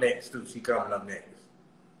 she up next too. She coming up next.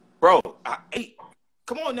 Bro, I 8.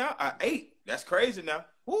 Come on now, I 8. That's crazy now.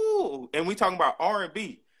 Woo! And we talking about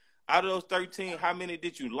R&B. Out of those 13, how many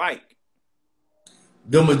did you like?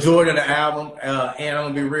 The majority of the album, and I'm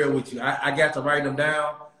gonna be real with you. I got to write them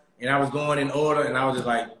down, and I was going in order, and I was just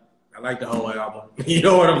like, I like the whole album. You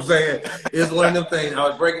know what I'm saying? It's one of them things. I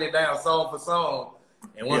was breaking it down song for song,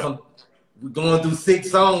 and once I'm going through 6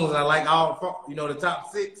 songs, and I like all, the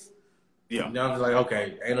top 6. Yeah. I'm just like,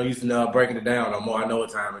 okay, ain't no use in breaking it down no more. I know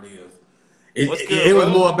what time it is. It was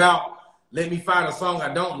more about let me find a song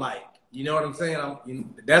I don't like. You know what I'm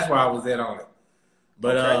saying? That's where I was at on it.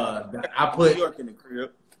 But I put New York in the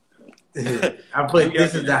crib. I put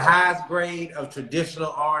this is the highest grade of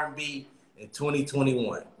traditional R&B in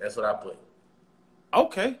 2021. That's what I put.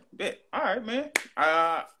 Okay, bet. All right, man.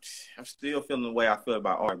 I'm still feeling the way I feel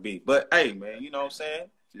about R&B, but hey, man, you know what I'm saying?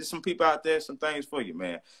 There's some people out there, some things for you,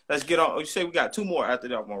 man. Let's get on. You say we got 2 more after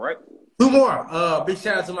that one, right? 2 more. Big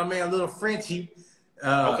shout out to my man, Little Frenchie.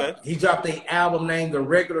 Okay. He dropped an album named The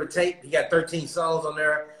Regular Tape. He got 13 songs on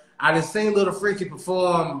there. I done seen Little Frenchie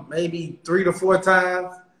perform maybe 3 to 4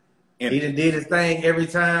 times. And he done did his thing every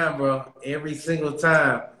time, bro. Every single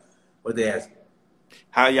time. What they ask?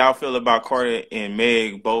 How y'all feel about Carter and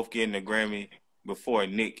Meg both getting a Grammy before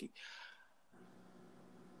Nicki?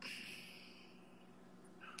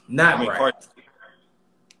 Not right. Cardi,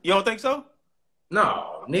 you don't think so?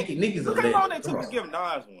 No, Nicki's a Look legend. how long that took to give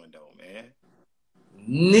Nas one, though, man.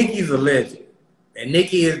 Nicki's a legend. And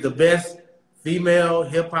Nicki is the best female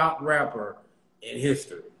hip-hop rapper in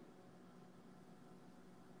history.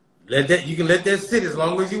 You can let that sit as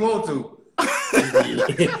long as you want to.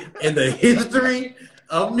 In the history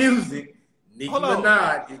of music, Nicki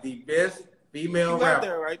Minaj is the best female rapper. You out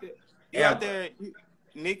there, right there. You out there,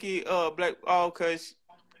 Nicki, Black, cause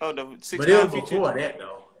the 6 But it was before that,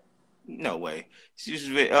 though. No way. She's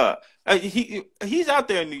he's out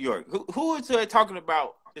there in New York. Who is talking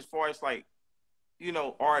about as far as like,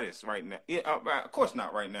 artists right now? Yeah, of course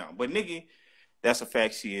not right now. But Nicki, that's a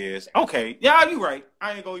fact. She is okay. Yeah, you right.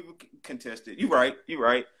 I ain't gonna even contest it. You right.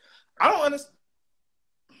 I don't understand.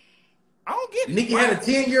 I don't get it. Nicki had a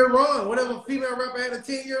 10-year run. Whatever female rapper had a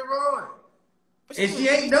 10-year run. And she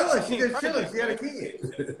ain't done. She just chilling. She had a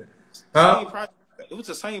kid. Huh? It was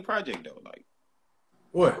the same project though. Like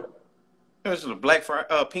what? It was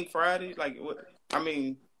a Pink Friday. Like what? I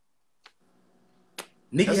mean,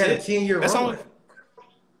 Nicki had a 10-year run.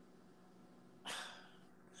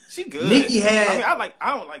 She good. Nicki had. I mean,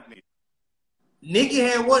 I don't like Nicki. Nicki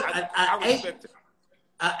had what? I respect it.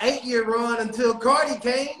 An 8-year run until Cardi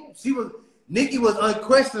came. Nicki was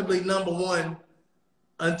unquestionably #1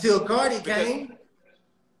 until Cardi came.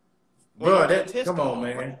 Bro, come on,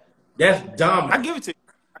 man. That's dominant. I give it to you.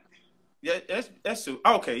 Yeah, that's true.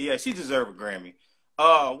 Okay, yeah, she deserved a Grammy.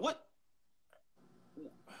 What?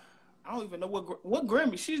 I don't even know what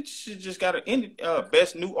Grammy. She just got a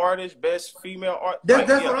best new artist, best female artist.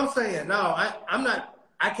 That's what I'm saying. No, I'm not.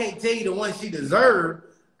 I can't tell you the one she deserved.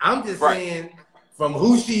 I'm just saying from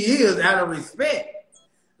who she is, out of respect.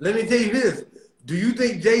 Let me tell you this. Do you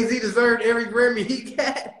think Jay-Z deserved every Grammy he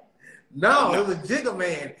got? No, it was Jigga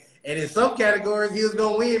Man. And in some categories, he was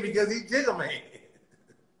going to win because he's Jigga Man.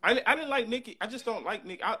 I didn't like Nicki. I just don't like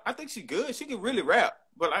Nicki. I think she's good. She can really rap.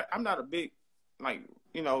 But I'm not a big,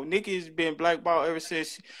 Nicki's been blackballed ever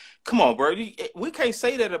since. Come on, bro. We can't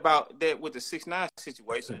say that with the 6ix9ine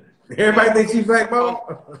situation. Everybody thinks she's blackballed?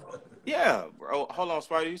 Yeah, bro. Hold on,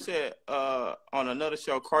 Spida. You said on another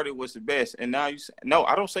show Cardi was the best, and now you say no.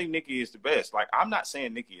 I don't say Nicki is the best. Like I'm not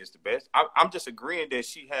saying Nicki is the best. I'm just agreeing that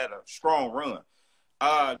she had a strong run.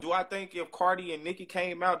 Do I think if Cardi and Nicki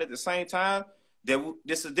came out at the same time that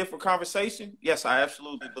this is a different conversation? Yes, I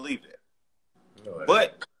absolutely believe that. No,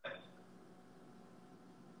 but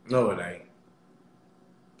no, it ain't.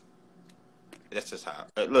 That's just how.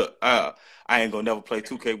 Look, I ain't gonna never play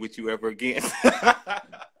 2K with you ever again.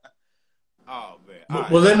 Oh man!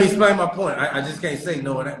 Well, let me explain my point. I just can't say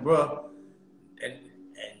no, bro. And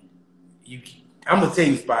I'm gonna tell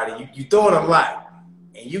you, Spidey, you throwing a lot,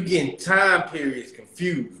 and you getting time periods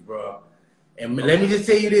confused, bro. And let me just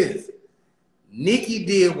tell you this: Nicki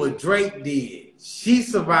did what Drake did. She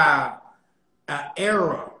survived an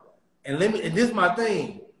era, and this is my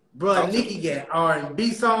thing, bro. Nicki got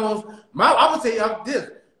R&B songs. I would tell you this: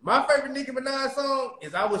 my favorite Nicki Minaj song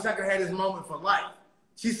is "I Wish I Could Have This Moment for Life."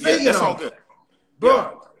 She's singing on it.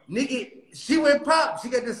 Bro, Nicki, she went pop. She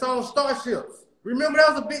got the song Starships. Remember,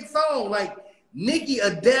 that was a big song. Like, Nicki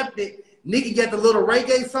adapted. Nicki got the little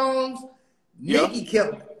reggae songs. Nicki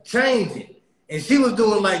kept changing. And she was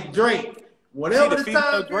doing like Drake. Whatever the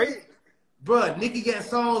time Drake. Bro, Nicki got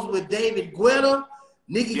songs with David Guetta.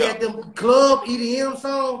 Nicki got them club EDM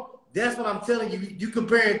songs. That's what I'm telling you. You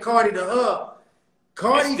comparing Cardi to her.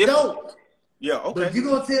 Cardi dope. Yeah, okay. But you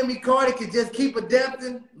gonna tell me Cardi could just keep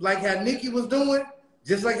adapting like how Nicki was doing,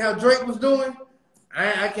 just like how Drake was doing?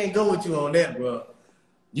 I can't go with you on that, bro.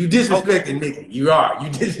 You disrespecting Nicki. You are.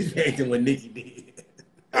 You disrespecting what Nicki did.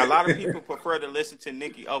 A lot of people prefer to listen to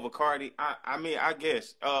Nicki over Cardi. I mean, I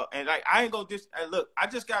guess. And like, I ain't gonna look. I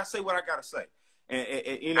just gotta say what I gotta say.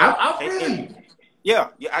 And you know, I feel you. Yeah.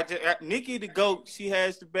 Nicki the GOAT. She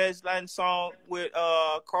has the best Latin song with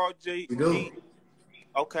Carl G.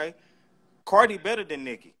 Okay. Cardi better than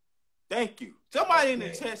Nicki. Thank you. Somebody in the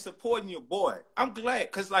chat supporting your boy. I'm glad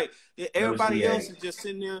because like everybody else is just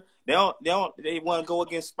sitting there. They want to go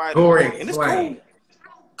against Spida, and it's cool.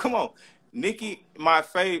 Come on, Nicki, my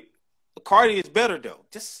favorite. Cardi is better though.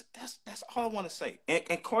 Just that's all I want to say.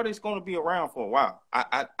 And Cardi's going to be around for a while.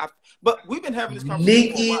 But we've been having this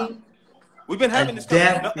conversation for a while. We've been having this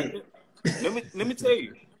conversation. Let me tell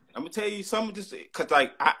you. I'm gonna tell you something. Just because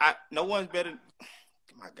like no one's better.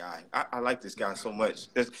 My guy, I like this guy so much.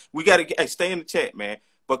 We got to stay in the chat, man.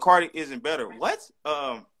 But Cardi isn't better. What?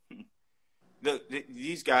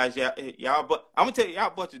 These guys, y'all. But I'm gonna tell you, y'all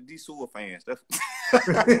a bunch of Sewell fans.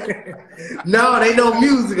 No, they know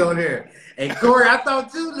music on there. And Corey, I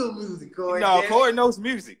thought you knew music, Corey. No, Corey knows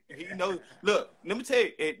music. He knows. Look, let me tell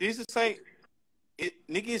you, this is say,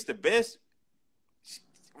 Nikki is the best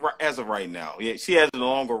as of right now. Yeah, she has a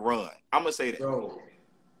longer run. I'm gonna say that. Bro,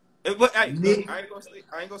 But hey, look, Nick, I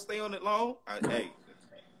ain't gonna stay on it long. Hey,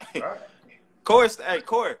 right.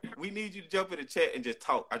 Corey, we need you to jump in the chat and just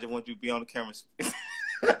talk. I just want you to be on the camera.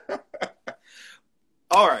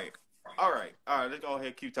 All right. Let's go ahead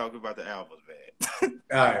and keep talking about the albums, man.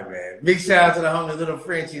 All right, man. Big shout out to the homie Little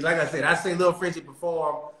Frenchie. Like I said, I seen Little Frenchie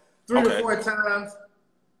perform 3 to 4 times.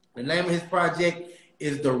 The name of his project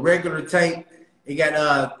is The Regular Tape. He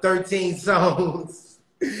got 13 songs.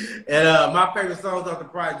 And my favorite songs off the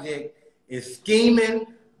project is Scheming,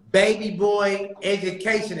 Baby Boy,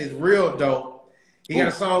 Education is real dope. He got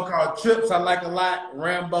a song called Trips I Like a Lot,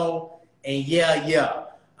 Rambo, and Yeah, Yeah.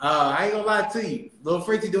 I ain't gonna lie to you. Lil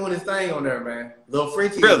Frenchie doing his thing on there, man. Lil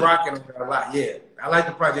Frenchie is rocking on there a lot. Yeah, I like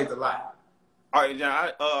the project a lot. All right,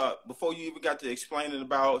 now, before you even got to explaining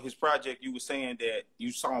about his project, you were saying that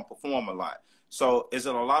you saw him perform a lot. So is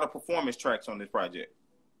it a lot of performance tracks on this project?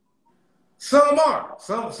 Some are.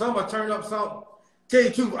 Some are turned up. Some, tell you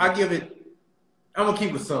the truth, I'm gonna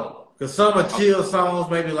keep it some. Because some are chill songs,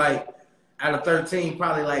 maybe like out of 13,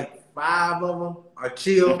 probably like 5 of them are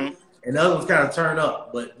chill. Mm-hmm. And the other ones kind of turn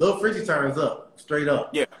up. But Lil Frenchie turns up, straight up.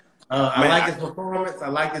 Yeah. I like his performance. I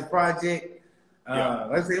like his project. Like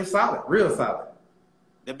I said, it was solid, real solid.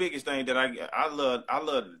 The biggest thing that I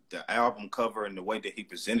love the album cover and the way that he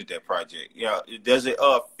presented that project. Yeah, does it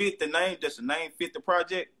fit the name? Does the name fit the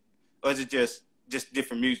project, or is it just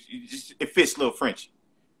different music? It fits Lil Frenchie.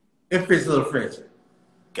 It fits Lil Frenchie.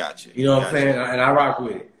 Gotcha. You know what I'm saying? And I rock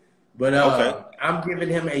with it. But I'm giving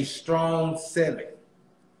him a strong 7.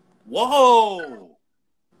 Whoa!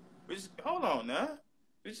 Hold on now.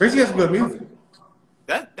 Frenchie has good music.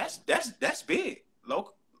 That's big.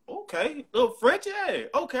 Local. Okay, Little Frenchie. Hey,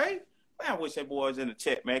 okay. Man, I wish that boy was in the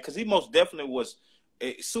chat, man, because he most definitely was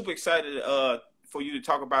super excited for you to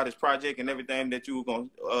talk about his project and everything that you were going,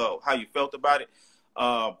 how you felt about it.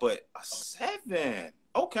 But a 7.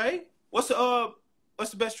 Okay. What's the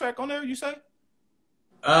best track on there? You say?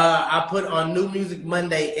 I put on New Music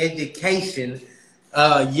Monday Education.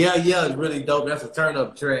 Yeah, is really dope. That's a turn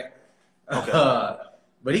up track. Okay.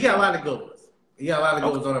 But he got a lot of good ones. He got a lot of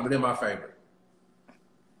good ones on it, but they're my favorite.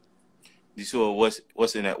 You saw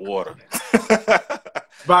what's in that water?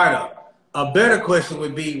 Spider, a better question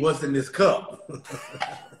would be, what's in this cup?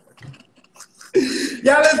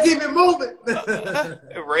 Y'all, let's keep it moving.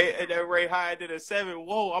 Ray higher than a 7.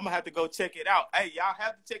 Whoa, I'm gonna have to go check it out. Hey, y'all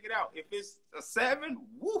have to check it out. If it's a 7,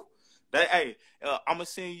 woo. I'm gonna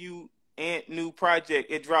send you Ant new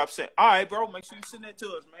project. It drops in. All right, bro. Make sure you send that to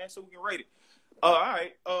us, man, so we can rate it. All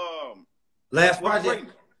right. Last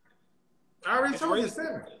project. I already told you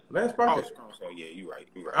 7. Last project. Oh, yeah, you're right.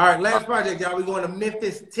 All right, last project, y'all. We're going to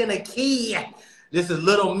Memphis, Tennessee. This is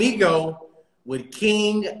Little Migo with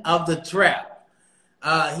King of the Trap.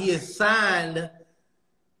 He is signed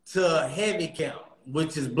to Heavy Count,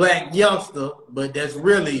 which is Black Youngster, but that's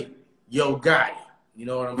really Yo Gotti. You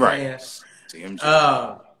know what I'm saying?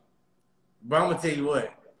 But I'm going to tell you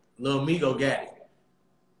what. Little Migo got it.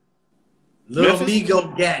 Little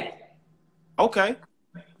Migo got it. Okay.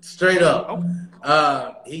 Straight up.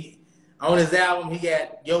 He on his album, he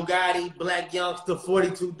got Yo Gotti, Black Youngster,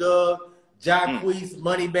 42 Doug, Jacquees,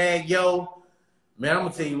 Moneybag Yo. Man, I'm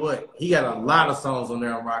gonna tell you what, he got a lot of songs on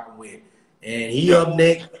there I'm rocking with. And he up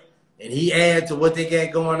next, and he adds to what they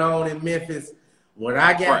got going on in Memphis. What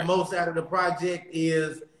I got most out of the project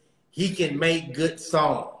is he can make good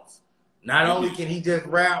songs. Not only can he just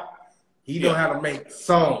rap, he know how to make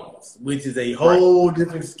songs, which is a whole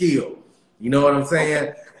different skill. You know what I'm saying?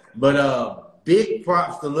 Okay. But big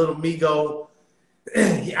props to Little Migo.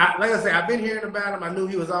 Like I said, I've been hearing about him. I knew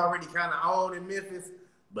he was already kind of on in Memphis,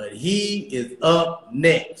 but he is up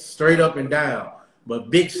next, straight up and down. But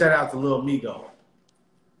big shout out to Little Migo.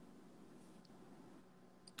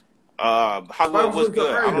 Hollywood was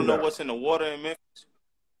good. I don't know what's in the water in Memphis.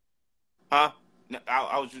 Huh?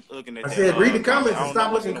 I was just looking at that. I said, read the comments and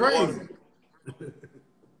stop looking crazy.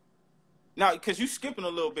 No, because you skipping a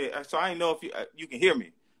little bit, so I didn't know if you can hear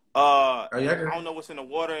me. I don't know what's in the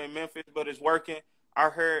water in Memphis, but it's working. I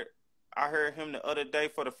heard him the other day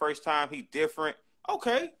for the first time. He different.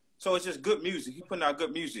 Okay, so it's just good music. He putting out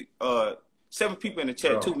good music. 7 people in the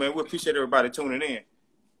chat too, man. We appreciate everybody tuning in.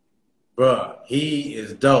 Bruh, he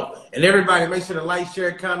is dope. And everybody, make sure to like,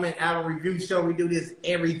 share, comment, album review show. We do this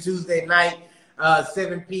every Tuesday night,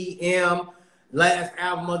 7 p.m. Last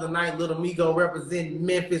album of the night, Little Migo representing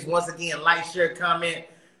Memphis. Once again, like, share, comment.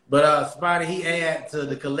 But Spida, he add to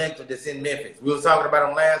the collective that's in Memphis. We were talking about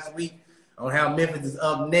him last week on how Memphis is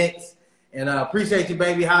up next. And appreciate you,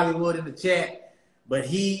 baby Hollywood, in the chat. But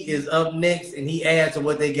he is up next, and he adds to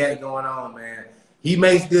what they got going on, man. He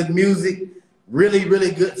makes good music, really,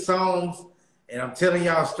 really good songs. And I'm telling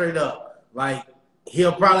y'all straight up, like,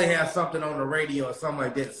 he'll probably have something on the radio or something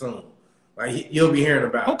like that soon. Like, you'll be hearing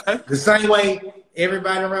about it. The same way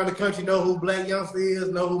everybody around the country know who Black Youngster is,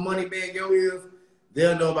 know who Moneybag Yo is,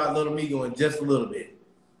 they'll know about Little Migo in just a little bit.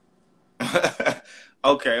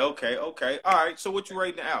 Okay. All right, so what you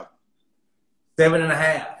rating the album?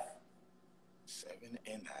 7.5.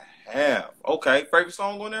 7.5. Okay, favorite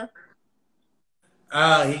song on there?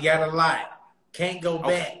 He got a lot. Can't Go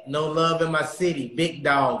Back, No Love in My City, Big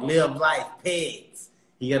Dog, Live Life, Pegs.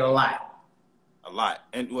 He got a lot. A lot.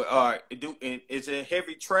 And is it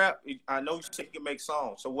heavy trap? I know you said you can make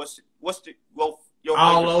songs. So what's your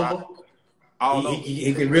all over? Trap? All over.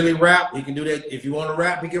 He can really rap. He can do that. If you want to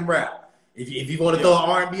rap, he can rap. If you want to throw an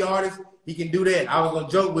R&B artist, he can do that. I was gonna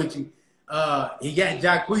joke with you. He got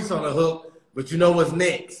Jacquees on the hook, but you know what's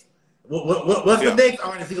next? What's the next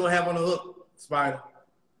artist he gonna have on the hook, Spider?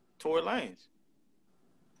 Tory Lanez.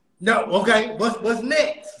 No, okay. What's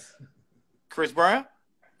next? Chris Brown.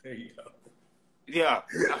 There you go. Yeah.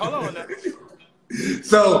 Hold on now.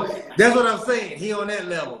 So that's what I'm saying. He on that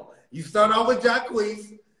level. You start off with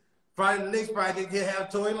Jacquees. Probably the next project he'll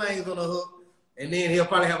have Tory Lanez on the hook, and then he'll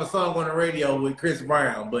probably have a song on the radio with Chris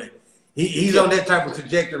Brown. But he's on that type of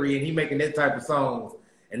trajectory, and he making that type of songs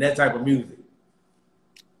and that type of music.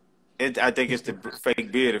 I think it's the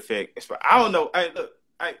fake beard effect. I don't know.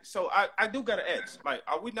 So I do gotta ask. Like,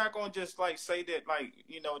 are we not gonna just like say that, like,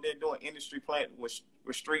 you know, they're doing industry plant with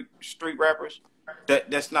street rappers?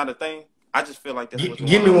 That's not a thing. I just feel like that's what's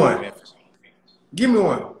give me one. Give me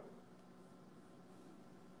one.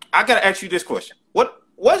 I gotta ask you this question.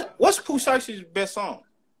 What's Pooh Shicey's best song?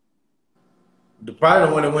 Probably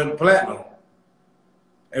the one that went platinum.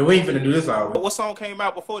 And we ain't finna do this all. What song came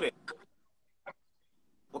out before that?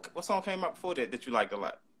 What song came out before that you liked a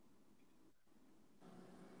lot?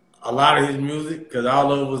 A lot of his music, because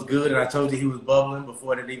all of it was good, and I told you he was bubbling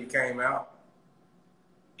before that even came out.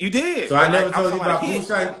 You did. So I never told you about Pooh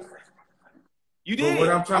Shicey. You did. But what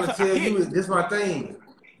I'm trying to tell you is, this is my thing.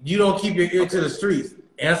 You don't keep your ear to the streets.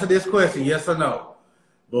 Answer this question, yes or no.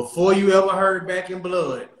 Before you ever heard Back in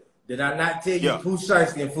Blood, did I not tell you Pooh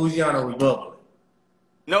Shicey and Fujiano was bubbling?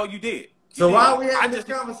 No, you did. So why are we having this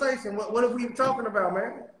conversation? What are we even talking about,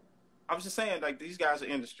 man? I was just saying, like, these guys are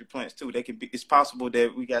industry plants too. They can be. It's possible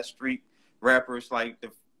that we got street rappers like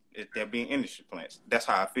they're being industry plants. That's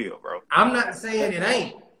how I feel, bro. I'm not saying it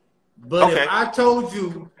ain't, but if I told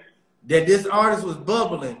you that this artist was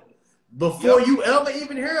bubbling before you ever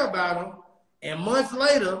even hear about him, and months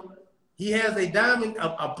later he has a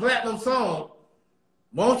platinum song,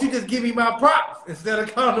 won't you just give me my props instead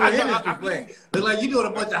of calling him an industry plant? Look like you doing a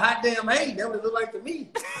bunch of hot damn hate. That's what it look like to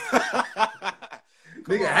me.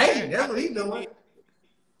 Nigga, hey, that's what he doing.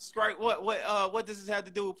 Strike. What does this have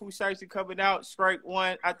to do with Pooh Shicey coming out? Strike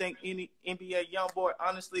one. I think any NBA YoungBoy,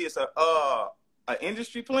 honestly, it's an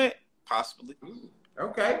industry plant, possibly.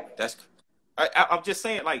 Okay. I'm just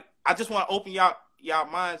saying, like, I just want to open y'all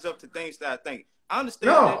minds up to things that I think. I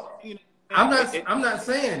understand. No, that, you know, I'm not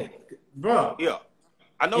saying it, bro. Yeah,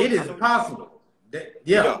 I know it is possible.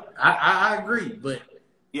 I agree, but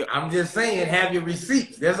I'm just saying, have your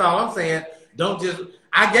receipts. That's all I'm saying. Don't just.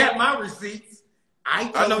 I got my receipts. I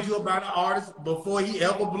told you about an artist before he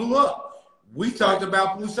ever blew up. We talked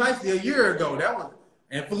about Pooh Shicey a year ago.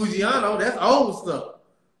 And Fujiano. That's old stuff.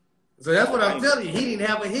 So that's what I'm telling you. He didn't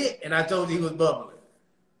have a hit, and I told you he was bubbling.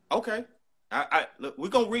 Okay. Look, we're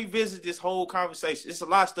gonna revisit this whole conversation. There's a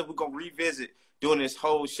lot of stuff we're gonna revisit during this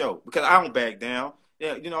whole show because I don't back down.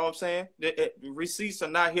 Yeah, you know what I'm saying? The receipts are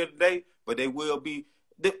not here today, but they will be.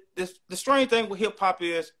 The strange thing with hip hop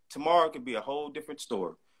is tomorrow could be a whole different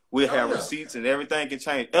story. We'll have receipts and everything can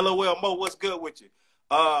change. LOL Mo, what's good with you?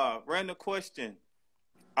 Random question.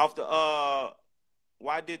 Off the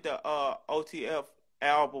why did the OTF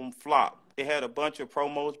album flop? It had a bunch of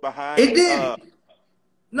promos behind it. It did.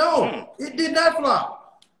 It did not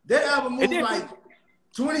flop. That album moved like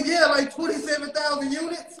 27,000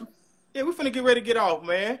 units. Yeah, we finna get ready to get off,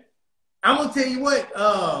 man. I'm gonna tell you what,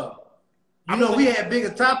 we had bigger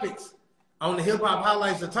topics on the Hip Hop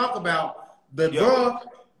Highlights to talk about, but bro,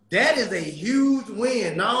 that is a huge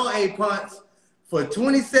win. Now A-Punts for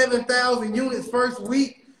 27,000 units first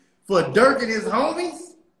week for Dirk and his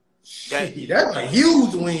homies. That's a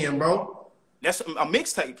huge win, bro. That's a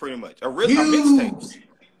mixtape, pretty much. A mixtape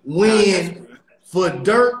win for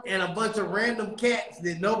Dirk and a bunch of random cats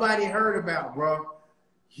that nobody heard about, bro.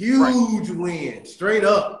 Huge win, straight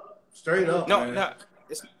up. No,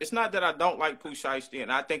 it's not that I don't like Pooh Shiesty,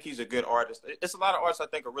 and I think he's a good artist. It's a lot of artists I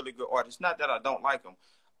think are really good artists. It's not that I don't like him.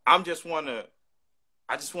 I just want to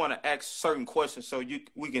ask certain questions so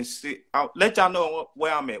we can see. I'll let y'all know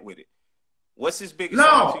where I'm at with it. What's his biggest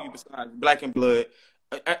song to you besides Black and Blood?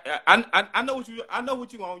 I know what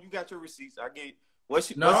you own. You got your receipts. I get. What's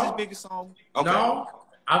his biggest song? Okay. No,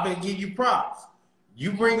 I'm gonna give you props.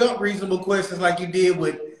 You bring up reasonable questions like you did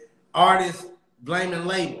with artists blaming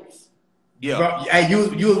labels. Yeah. Hey, you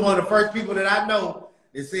was one of the first people that I know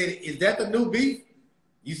that said, "Is that the new beef?"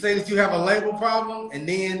 You say that you have a label problem, and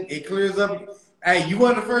then it clears up. Hey, you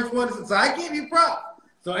one of the first ones, so I give you props.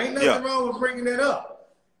 So ain't nothing wrong with bringing that up.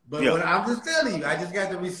 But what I'm just telling you, I just got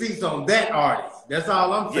the receipts on that artist. That's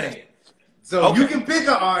all I'm saying. So you can pick an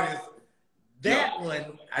artist. That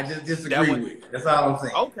one, I just disagree with. That's all I'm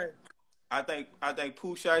saying. Okay. I think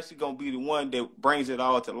Pooh Shiesty gonna be the one that brings it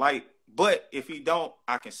all to light. But if he don't,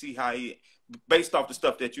 I can see how he, based off the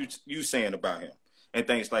stuff that you saying about him and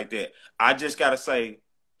things like that. I just gotta say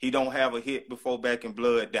he don't have a hit before Back in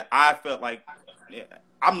Blood that I felt like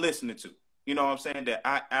I'm listening to. You know what I'm saying? That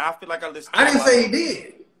I feel like I listen. I didn't say he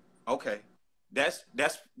did. Okay, this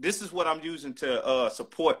is what I'm using to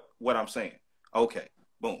support what I'm saying. Okay,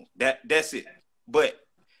 boom. That's it. But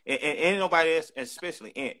and ain't nobody else,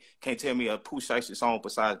 especially Ant, can't tell me a Pooh Shiesty song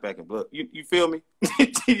besides Back in Blood. You feel me?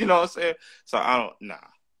 You know what I'm saying? So I don't. Nah.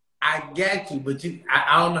 I got you, but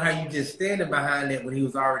I don't know how you just standing behind that when he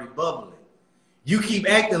was already bubbling. You keep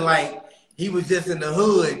acting like he was just in the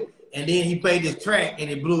hood and then he played this track and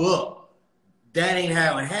it blew up. That ain't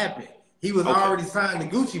how it happened. He was already signed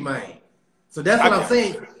to Gucci Mane. So that's what I'm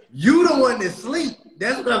saying. You the one that sleep.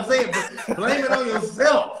 That's what I'm saying. Blame it on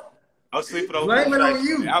yourself. I'm sleeping on Blame it on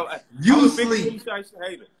you. You sleep.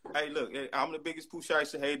 Hey, look, I'm the biggest Pooh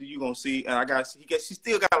Shiesty hater you gonna see, and she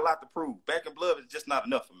still got a lot to prove. Back in Blood is just not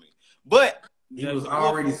enough for me. But he was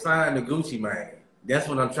already signed to Gucci Mane. That's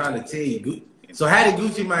what I'm trying to tell you. So how did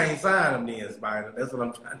Gucci Mane sign him then, Spider? That's what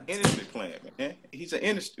I'm trying to tell you. Industry plan, man. He's an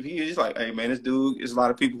industry. He's like, hey man, this dude. There's a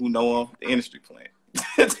lot of people who know him. The industry plan.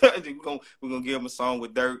 we're gonna give him a song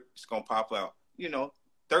with Dirt. It's gonna pop out. You know.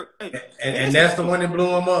 Hey, and that's the one that blew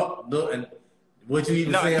him up. And what you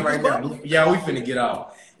even saying right now? Yeah, we finna get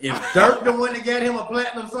off. If Dirk the one that got him a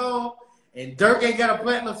platinum song, and Dirk ain't got a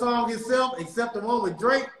platinum song himself, except the one with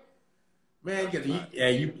Drake, man,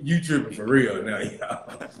 you tripping for real now, y'all.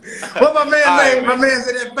 What my man say? My man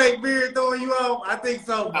said that fake beard throwing you off. I think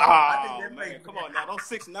so. I think that fake. Come on now, don't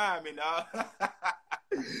 6ix9ine me now.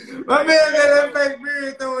 My man said that fake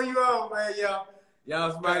beard throwing you off, man, y'all.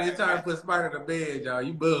 Y'all, Spider, trying to put Spider to bed, y'all.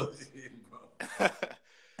 You bullshit, bro.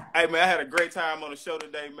 Hey, man, I had a great time on the show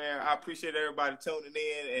today, man. I appreciate everybody tuning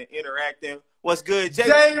in and interacting. What's good, Jay?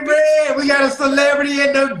 Red, we got a celebrity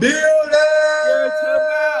in the building.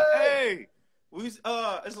 Hey, there's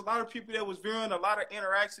a lot of people that was viewing, a lot of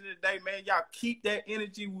interaction today, man. Y'all keep that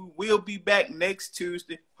energy. We will be back next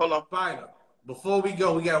Tuesday. Hold on. Spider, before we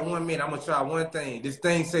go, we got 1 minute. I'm going to try one thing. This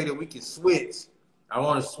thing say that we can switch. I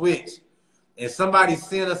want to switch. And somebody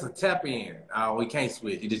sent us a tap in. Oh, we can't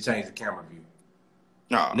switch. You just changed the camera view.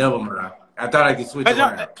 No. Never mind. I thought I could switch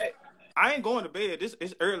around. I ain't going to bed.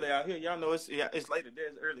 It's early out here. Y'all know it's later there.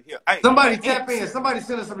 It's early here. Somebody tap in. Somebody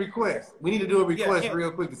send us a request. We need to do a request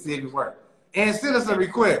real quick to see if it works. And send us a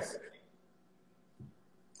request.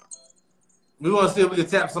 We want to see if we can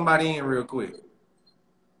tap somebody in real quick.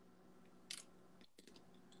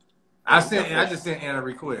 I just sent Ann a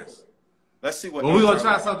request. Let's see what. Well, we're going to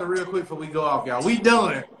try something real quick before we go off, y'all. We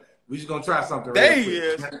done. We just going to try something real quick. There he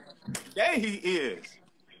is. There he is.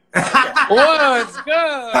 What's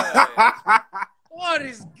good? What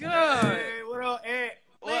is good? Hey, what up, Ant?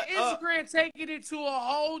 Man, Instagram taking it to a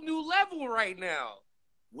whole new level right now.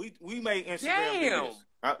 We made Instagram.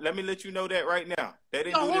 Damn. Let me let you know that right now. They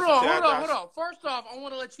didn't hold on. First off, I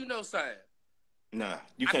want to let you know something. Nah,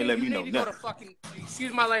 you can't let me know nothing.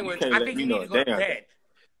 Excuse my language. I think you need to go to bed.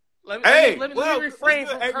 Let me refrain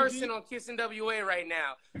from cursing on KissNWA right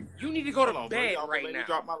now. You need to go to bed right now.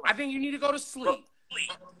 I think you need to go to sleep.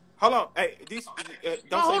 Hold on. Hey,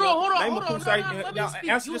 hold on.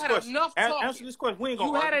 Answer this question. Answer this question. We ain't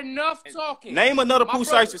gonna. You had enough talking. Name another Pooh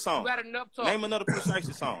Shiesty song. You had enough talking. Name another Pooh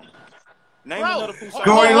Shiesty song. Name Bro, another Pooh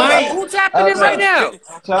Shiesty song. Who tapping in right now?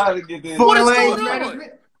 I'm trying to get this. What is going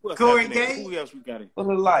on? Corey Gay. Who else we got in? What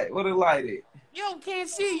the light is? Yo, can't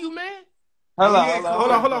see you, man. Hold on.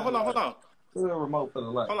 Who the remote for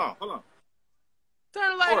the light? Hold on.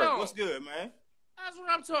 Turn the light on. What's good, man? That's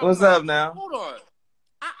what I'm talking about. What's up now? Hold on.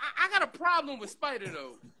 I got a problem with Spider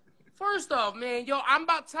though. First off, man, yo, I'm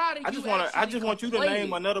about tired of I just want you to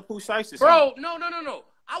name another Pooh Shiesty song. Bro, no.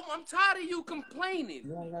 I'm tired of you complaining.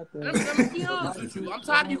 Let me be honest with you. I'm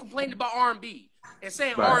tired of you complaining about R&B and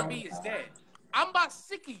saying R&B is dead. I'm about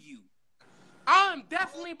sick of you. I'm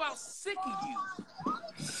definitely about sick of you.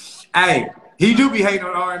 Hey, he do be hating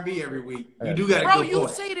on R&B every week. You do got a good point. Bro, you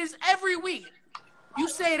say this every week. You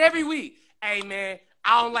say it every week. Hey, man,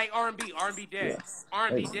 I don't like R&B. R&B dead.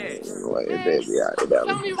 R&B dead.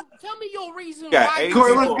 Man, tell me your reason why you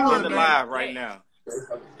Corey, what's good in the live right now?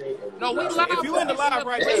 No, we live. If you in the live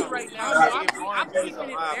right now, I'm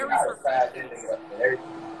keeping it very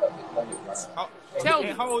professional. Tell me.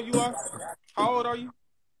 How old you are? How old are you?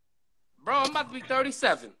 Bro, I'm about to be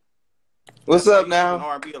 37. What's up now?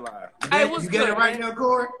 R&B alive. Hey, what's you get it right now,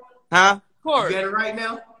 Corey? Huh? Corey. You get it right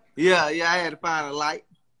now? Yeah, I had to find a light.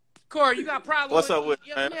 Corey, you got a problem What's up with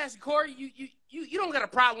it? Let me ask you, Corey, you don't got a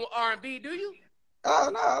problem with R&B, do you?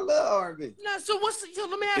 Oh, no, I love R&B. No, so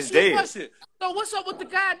let me ask you a question. So what's up with the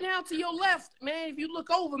guy down to your left, man? If you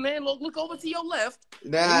look over, man, look over to your left,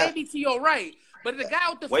 maybe to your right. But the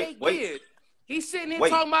guy with the fake beard, he's sitting here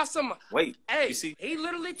talking about some. Hey, you see? He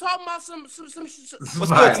literally talking about some.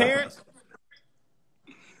 What's good, Terrence?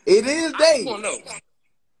 It is day. We're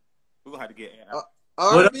gonna have to get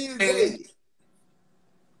R&B is day.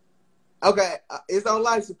 Okay, it's on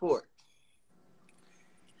life support.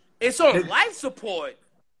 It's on life support.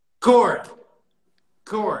 Corey,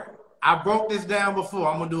 I broke this down before.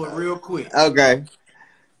 I'm gonna do it real quick. Okay.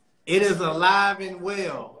 It is alive and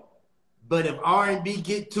well, but if R&B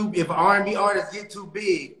artists get too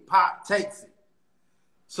big, pop takes it.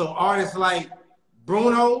 So artists like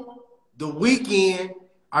Bruno, The Weeknd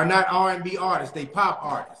are not R&B artists; they pop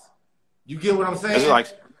artists. You get what I'm saying?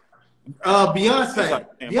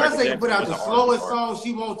 Beyonce can put out the slowest song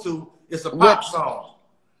she wants to. It's a pop song.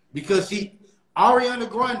 Because Ariana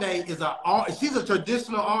Grande she's a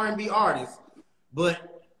traditional R&B artist,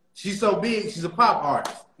 but she's so big, she's a pop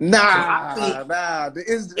artist. Nah,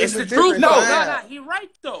 it's the truth. No, he right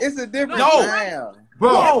though. It's a different sound.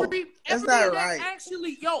 Bro, that's not right.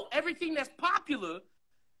 Actually, everything that's popular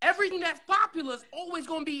is always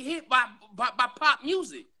gonna be hit by pop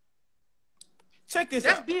music. Check this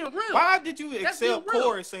That's out. being real. Why did you accept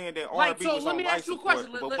Corey saying that R&B was on life support,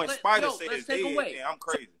 but when Spida said it's dead, then I'm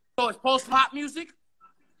crazy. So it's post-pop music?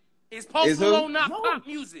 Is Post Malone not pop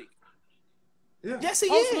music? Yeah. Yes, he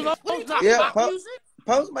Post is. Malone not pop music?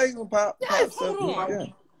 Post makes some pop stuff. Hold on. Yeah.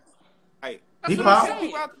 Hey, he pop?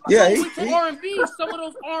 Yeah, he R&B, some of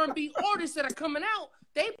those R&B artists that are coming out,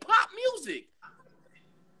 they pop music.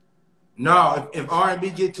 No, if R&B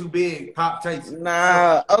get too big, pop takes it.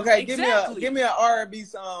 Nah, okay, Exactly. give me an R&B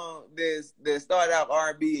song that started out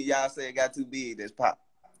R&B and y'all say it got too big. That's pop.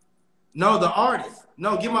 No, the artist.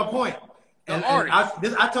 No, get my point. And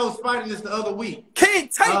I told Spida this the other week. King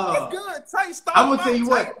Tate, what's good? Tate, stop. I'm gonna tell you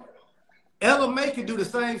what. Ella May can do the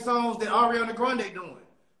same songs that Ariana Grande doing,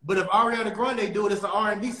 but if Ariana Grande do it, it's an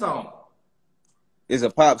R&B song. It's a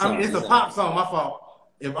pop song. I mean, it's a pop song. My fault.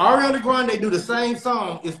 If Ariana Grande do the same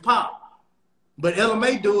song, it's pop. But Ella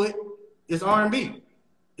May do it, it's R&B.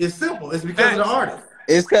 It's simple. It's because of the artist.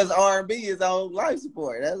 It's because R&B is on life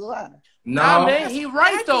support. That's why. No, man, he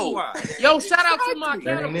right though. Yo, shout out to my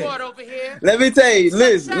counterpart over here. Let me tell you,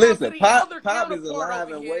 listen. Pop is counterpart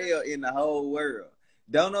alive and well in the whole world.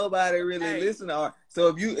 Don't nobody really listen to R.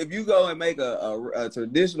 So if you go and make a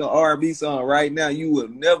traditional R&B song right now, you will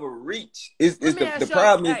never reach. The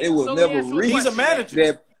problem is it will never reach. He's a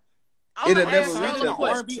manager. It'll never reach an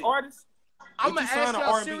R&B artist. I'm gonna ask you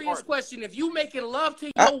a serious question. If you making love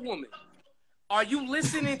to your woman, are you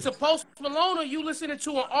listening to Post Malone or are you listening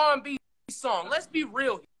to an R&B song? Let's be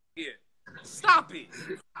real here. Stop it.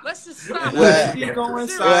 Let's just stop it.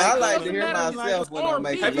 I like to hear myself when I'm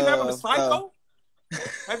making love. Have you never heard Psycho?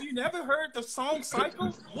 Have you never heard the song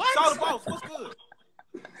Psycho? What? Shout about what's good?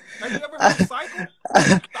 Have you ever heard Psycho?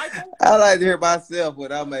 I like to hear myself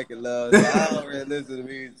when I'm making love. So I don't really listen to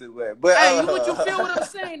music too much. But hey, would you feel what I'm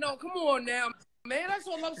saying though? Come on now, man. That's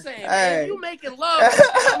what I'm saying. Man. You making love?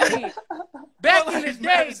 I mean, back in the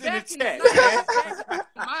day, back in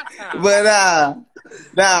my time. But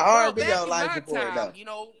R&B on life support though. You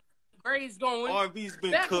know, Gray's going. R&B's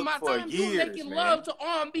been back cooked in my for time, years, you making love to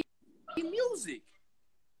R&B music.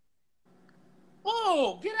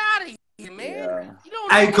 Oh, get out of here, man! Yeah. You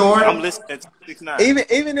don't hey, Corey, I'm listening to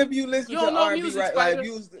 6ix9ine. Even if you listen to R&B music, right, like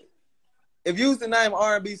if you was to name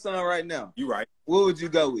R&B song right now, you right. What would you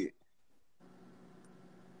go with?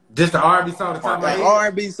 Just an R&B song to top of my head?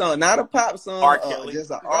 R&B song, not a pop song. Just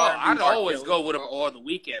an R&B. I'd always go with The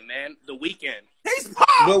Weeknd, man. The Weeknd. He's pop.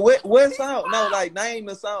 But what song? No, like name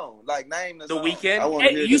the song. Like name the song. The Weeknd.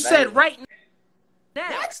 Hey, you said right now.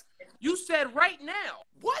 What? You said right now.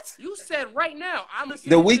 What? You said right now. I'm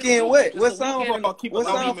listening. The Weeknd, what? What song? What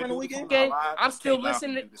song from the Weeknd? I'm still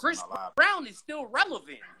listening. To Chris Brown is still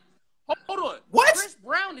relevant. Hold on. What? Chris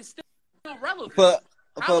Brown is still relevant.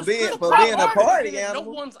 For being a party animal. No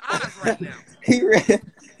one's eyes right now. He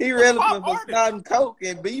relevant for starting coke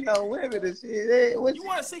and beating on women and shit. You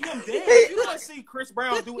want to see him dance? You want to see Chris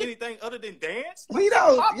Brown do anything other than dance? He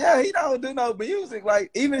don't do no music.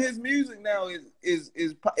 Like even his music now is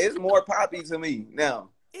more poppy to me now.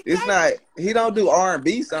 It's not. He don't do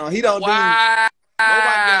R&B song. He don't do. Nobody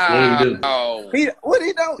what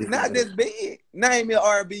he don't? Not this big. Name me an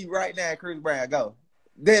R&B right now, Chris Brown. Go.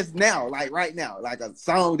 There's now, like right now, like a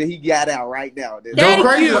song that he got out right now. Go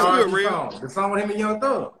Crazy is an R&B song. The song with him and Young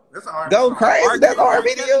Thug. That's an R&B Go Crazy. That's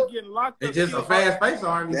R&B to you. It's just a fast-paced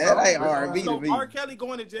R&B song. That ain't R&B to me. R. Kelly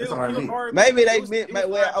going to jail. Maybe they meant.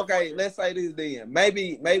 Well, okay. Let's say this then.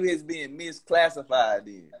 Maybe it's being misclassified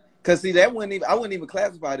then. Cause see, I wouldn't even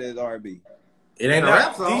classify it as R&B. It ain't a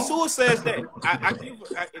rap song. D-Sewell says that.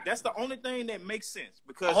 That's the only thing that makes sense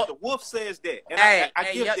because the Wolf says that. And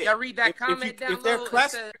y'all read that comment down if they're low? It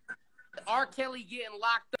said, R. Kelly getting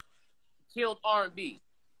locked up killed R&B.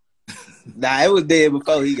 Nah, it was dead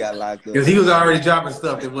before he got locked up. Because he was already dropping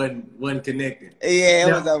stuff that wasn't connected. Yeah,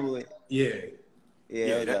 it was over with. Yeah.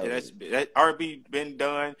 That R&B been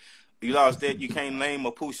done. You lost that. You can't name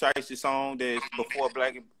a Pooh Shiesty song that's before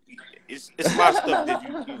Black and it's a lot of stuff that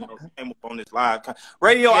you came up on this live.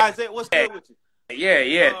 Radio Isaiah, what's good with you?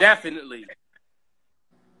 Yeah, definitely.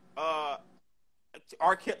 R.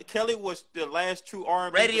 Kelly was the last true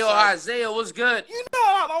R&B. Radio Isaiah was good. You know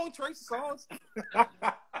how long Tracy songs.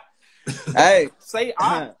 Hey, say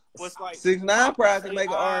I was like 6ix9ine probably can make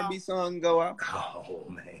an R&B song and go out. Oh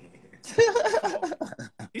man.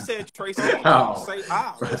 He said Tracy. Say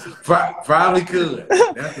I. Probably could.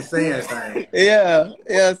 That's the sad thing. Yeah.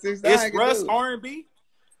 6ix9ine. Is Russ R&B?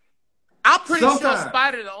 I'm pretty sure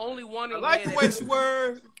Spida the only one. I like the way she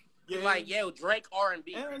were. Like Drake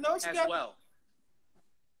R&B as well.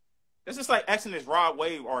 It's just like asking this Rod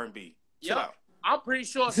Wave R&B. Chill out. I'm pretty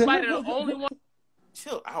sure Spida the only one.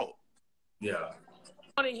 Chill out. Yeah.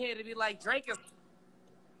 In here to be like Drake is.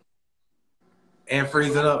 And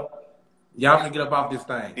freeze it up. Y'all gonna get up off this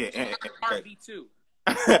thing. Yeah, R&B too.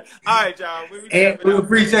 All right, y'all. We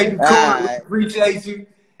appreciate you, Corey. Right. We appreciate you.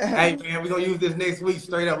 Hey, man, we're gonna use this next week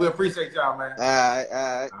straight up. We appreciate y'all, man. All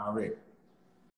right. All right.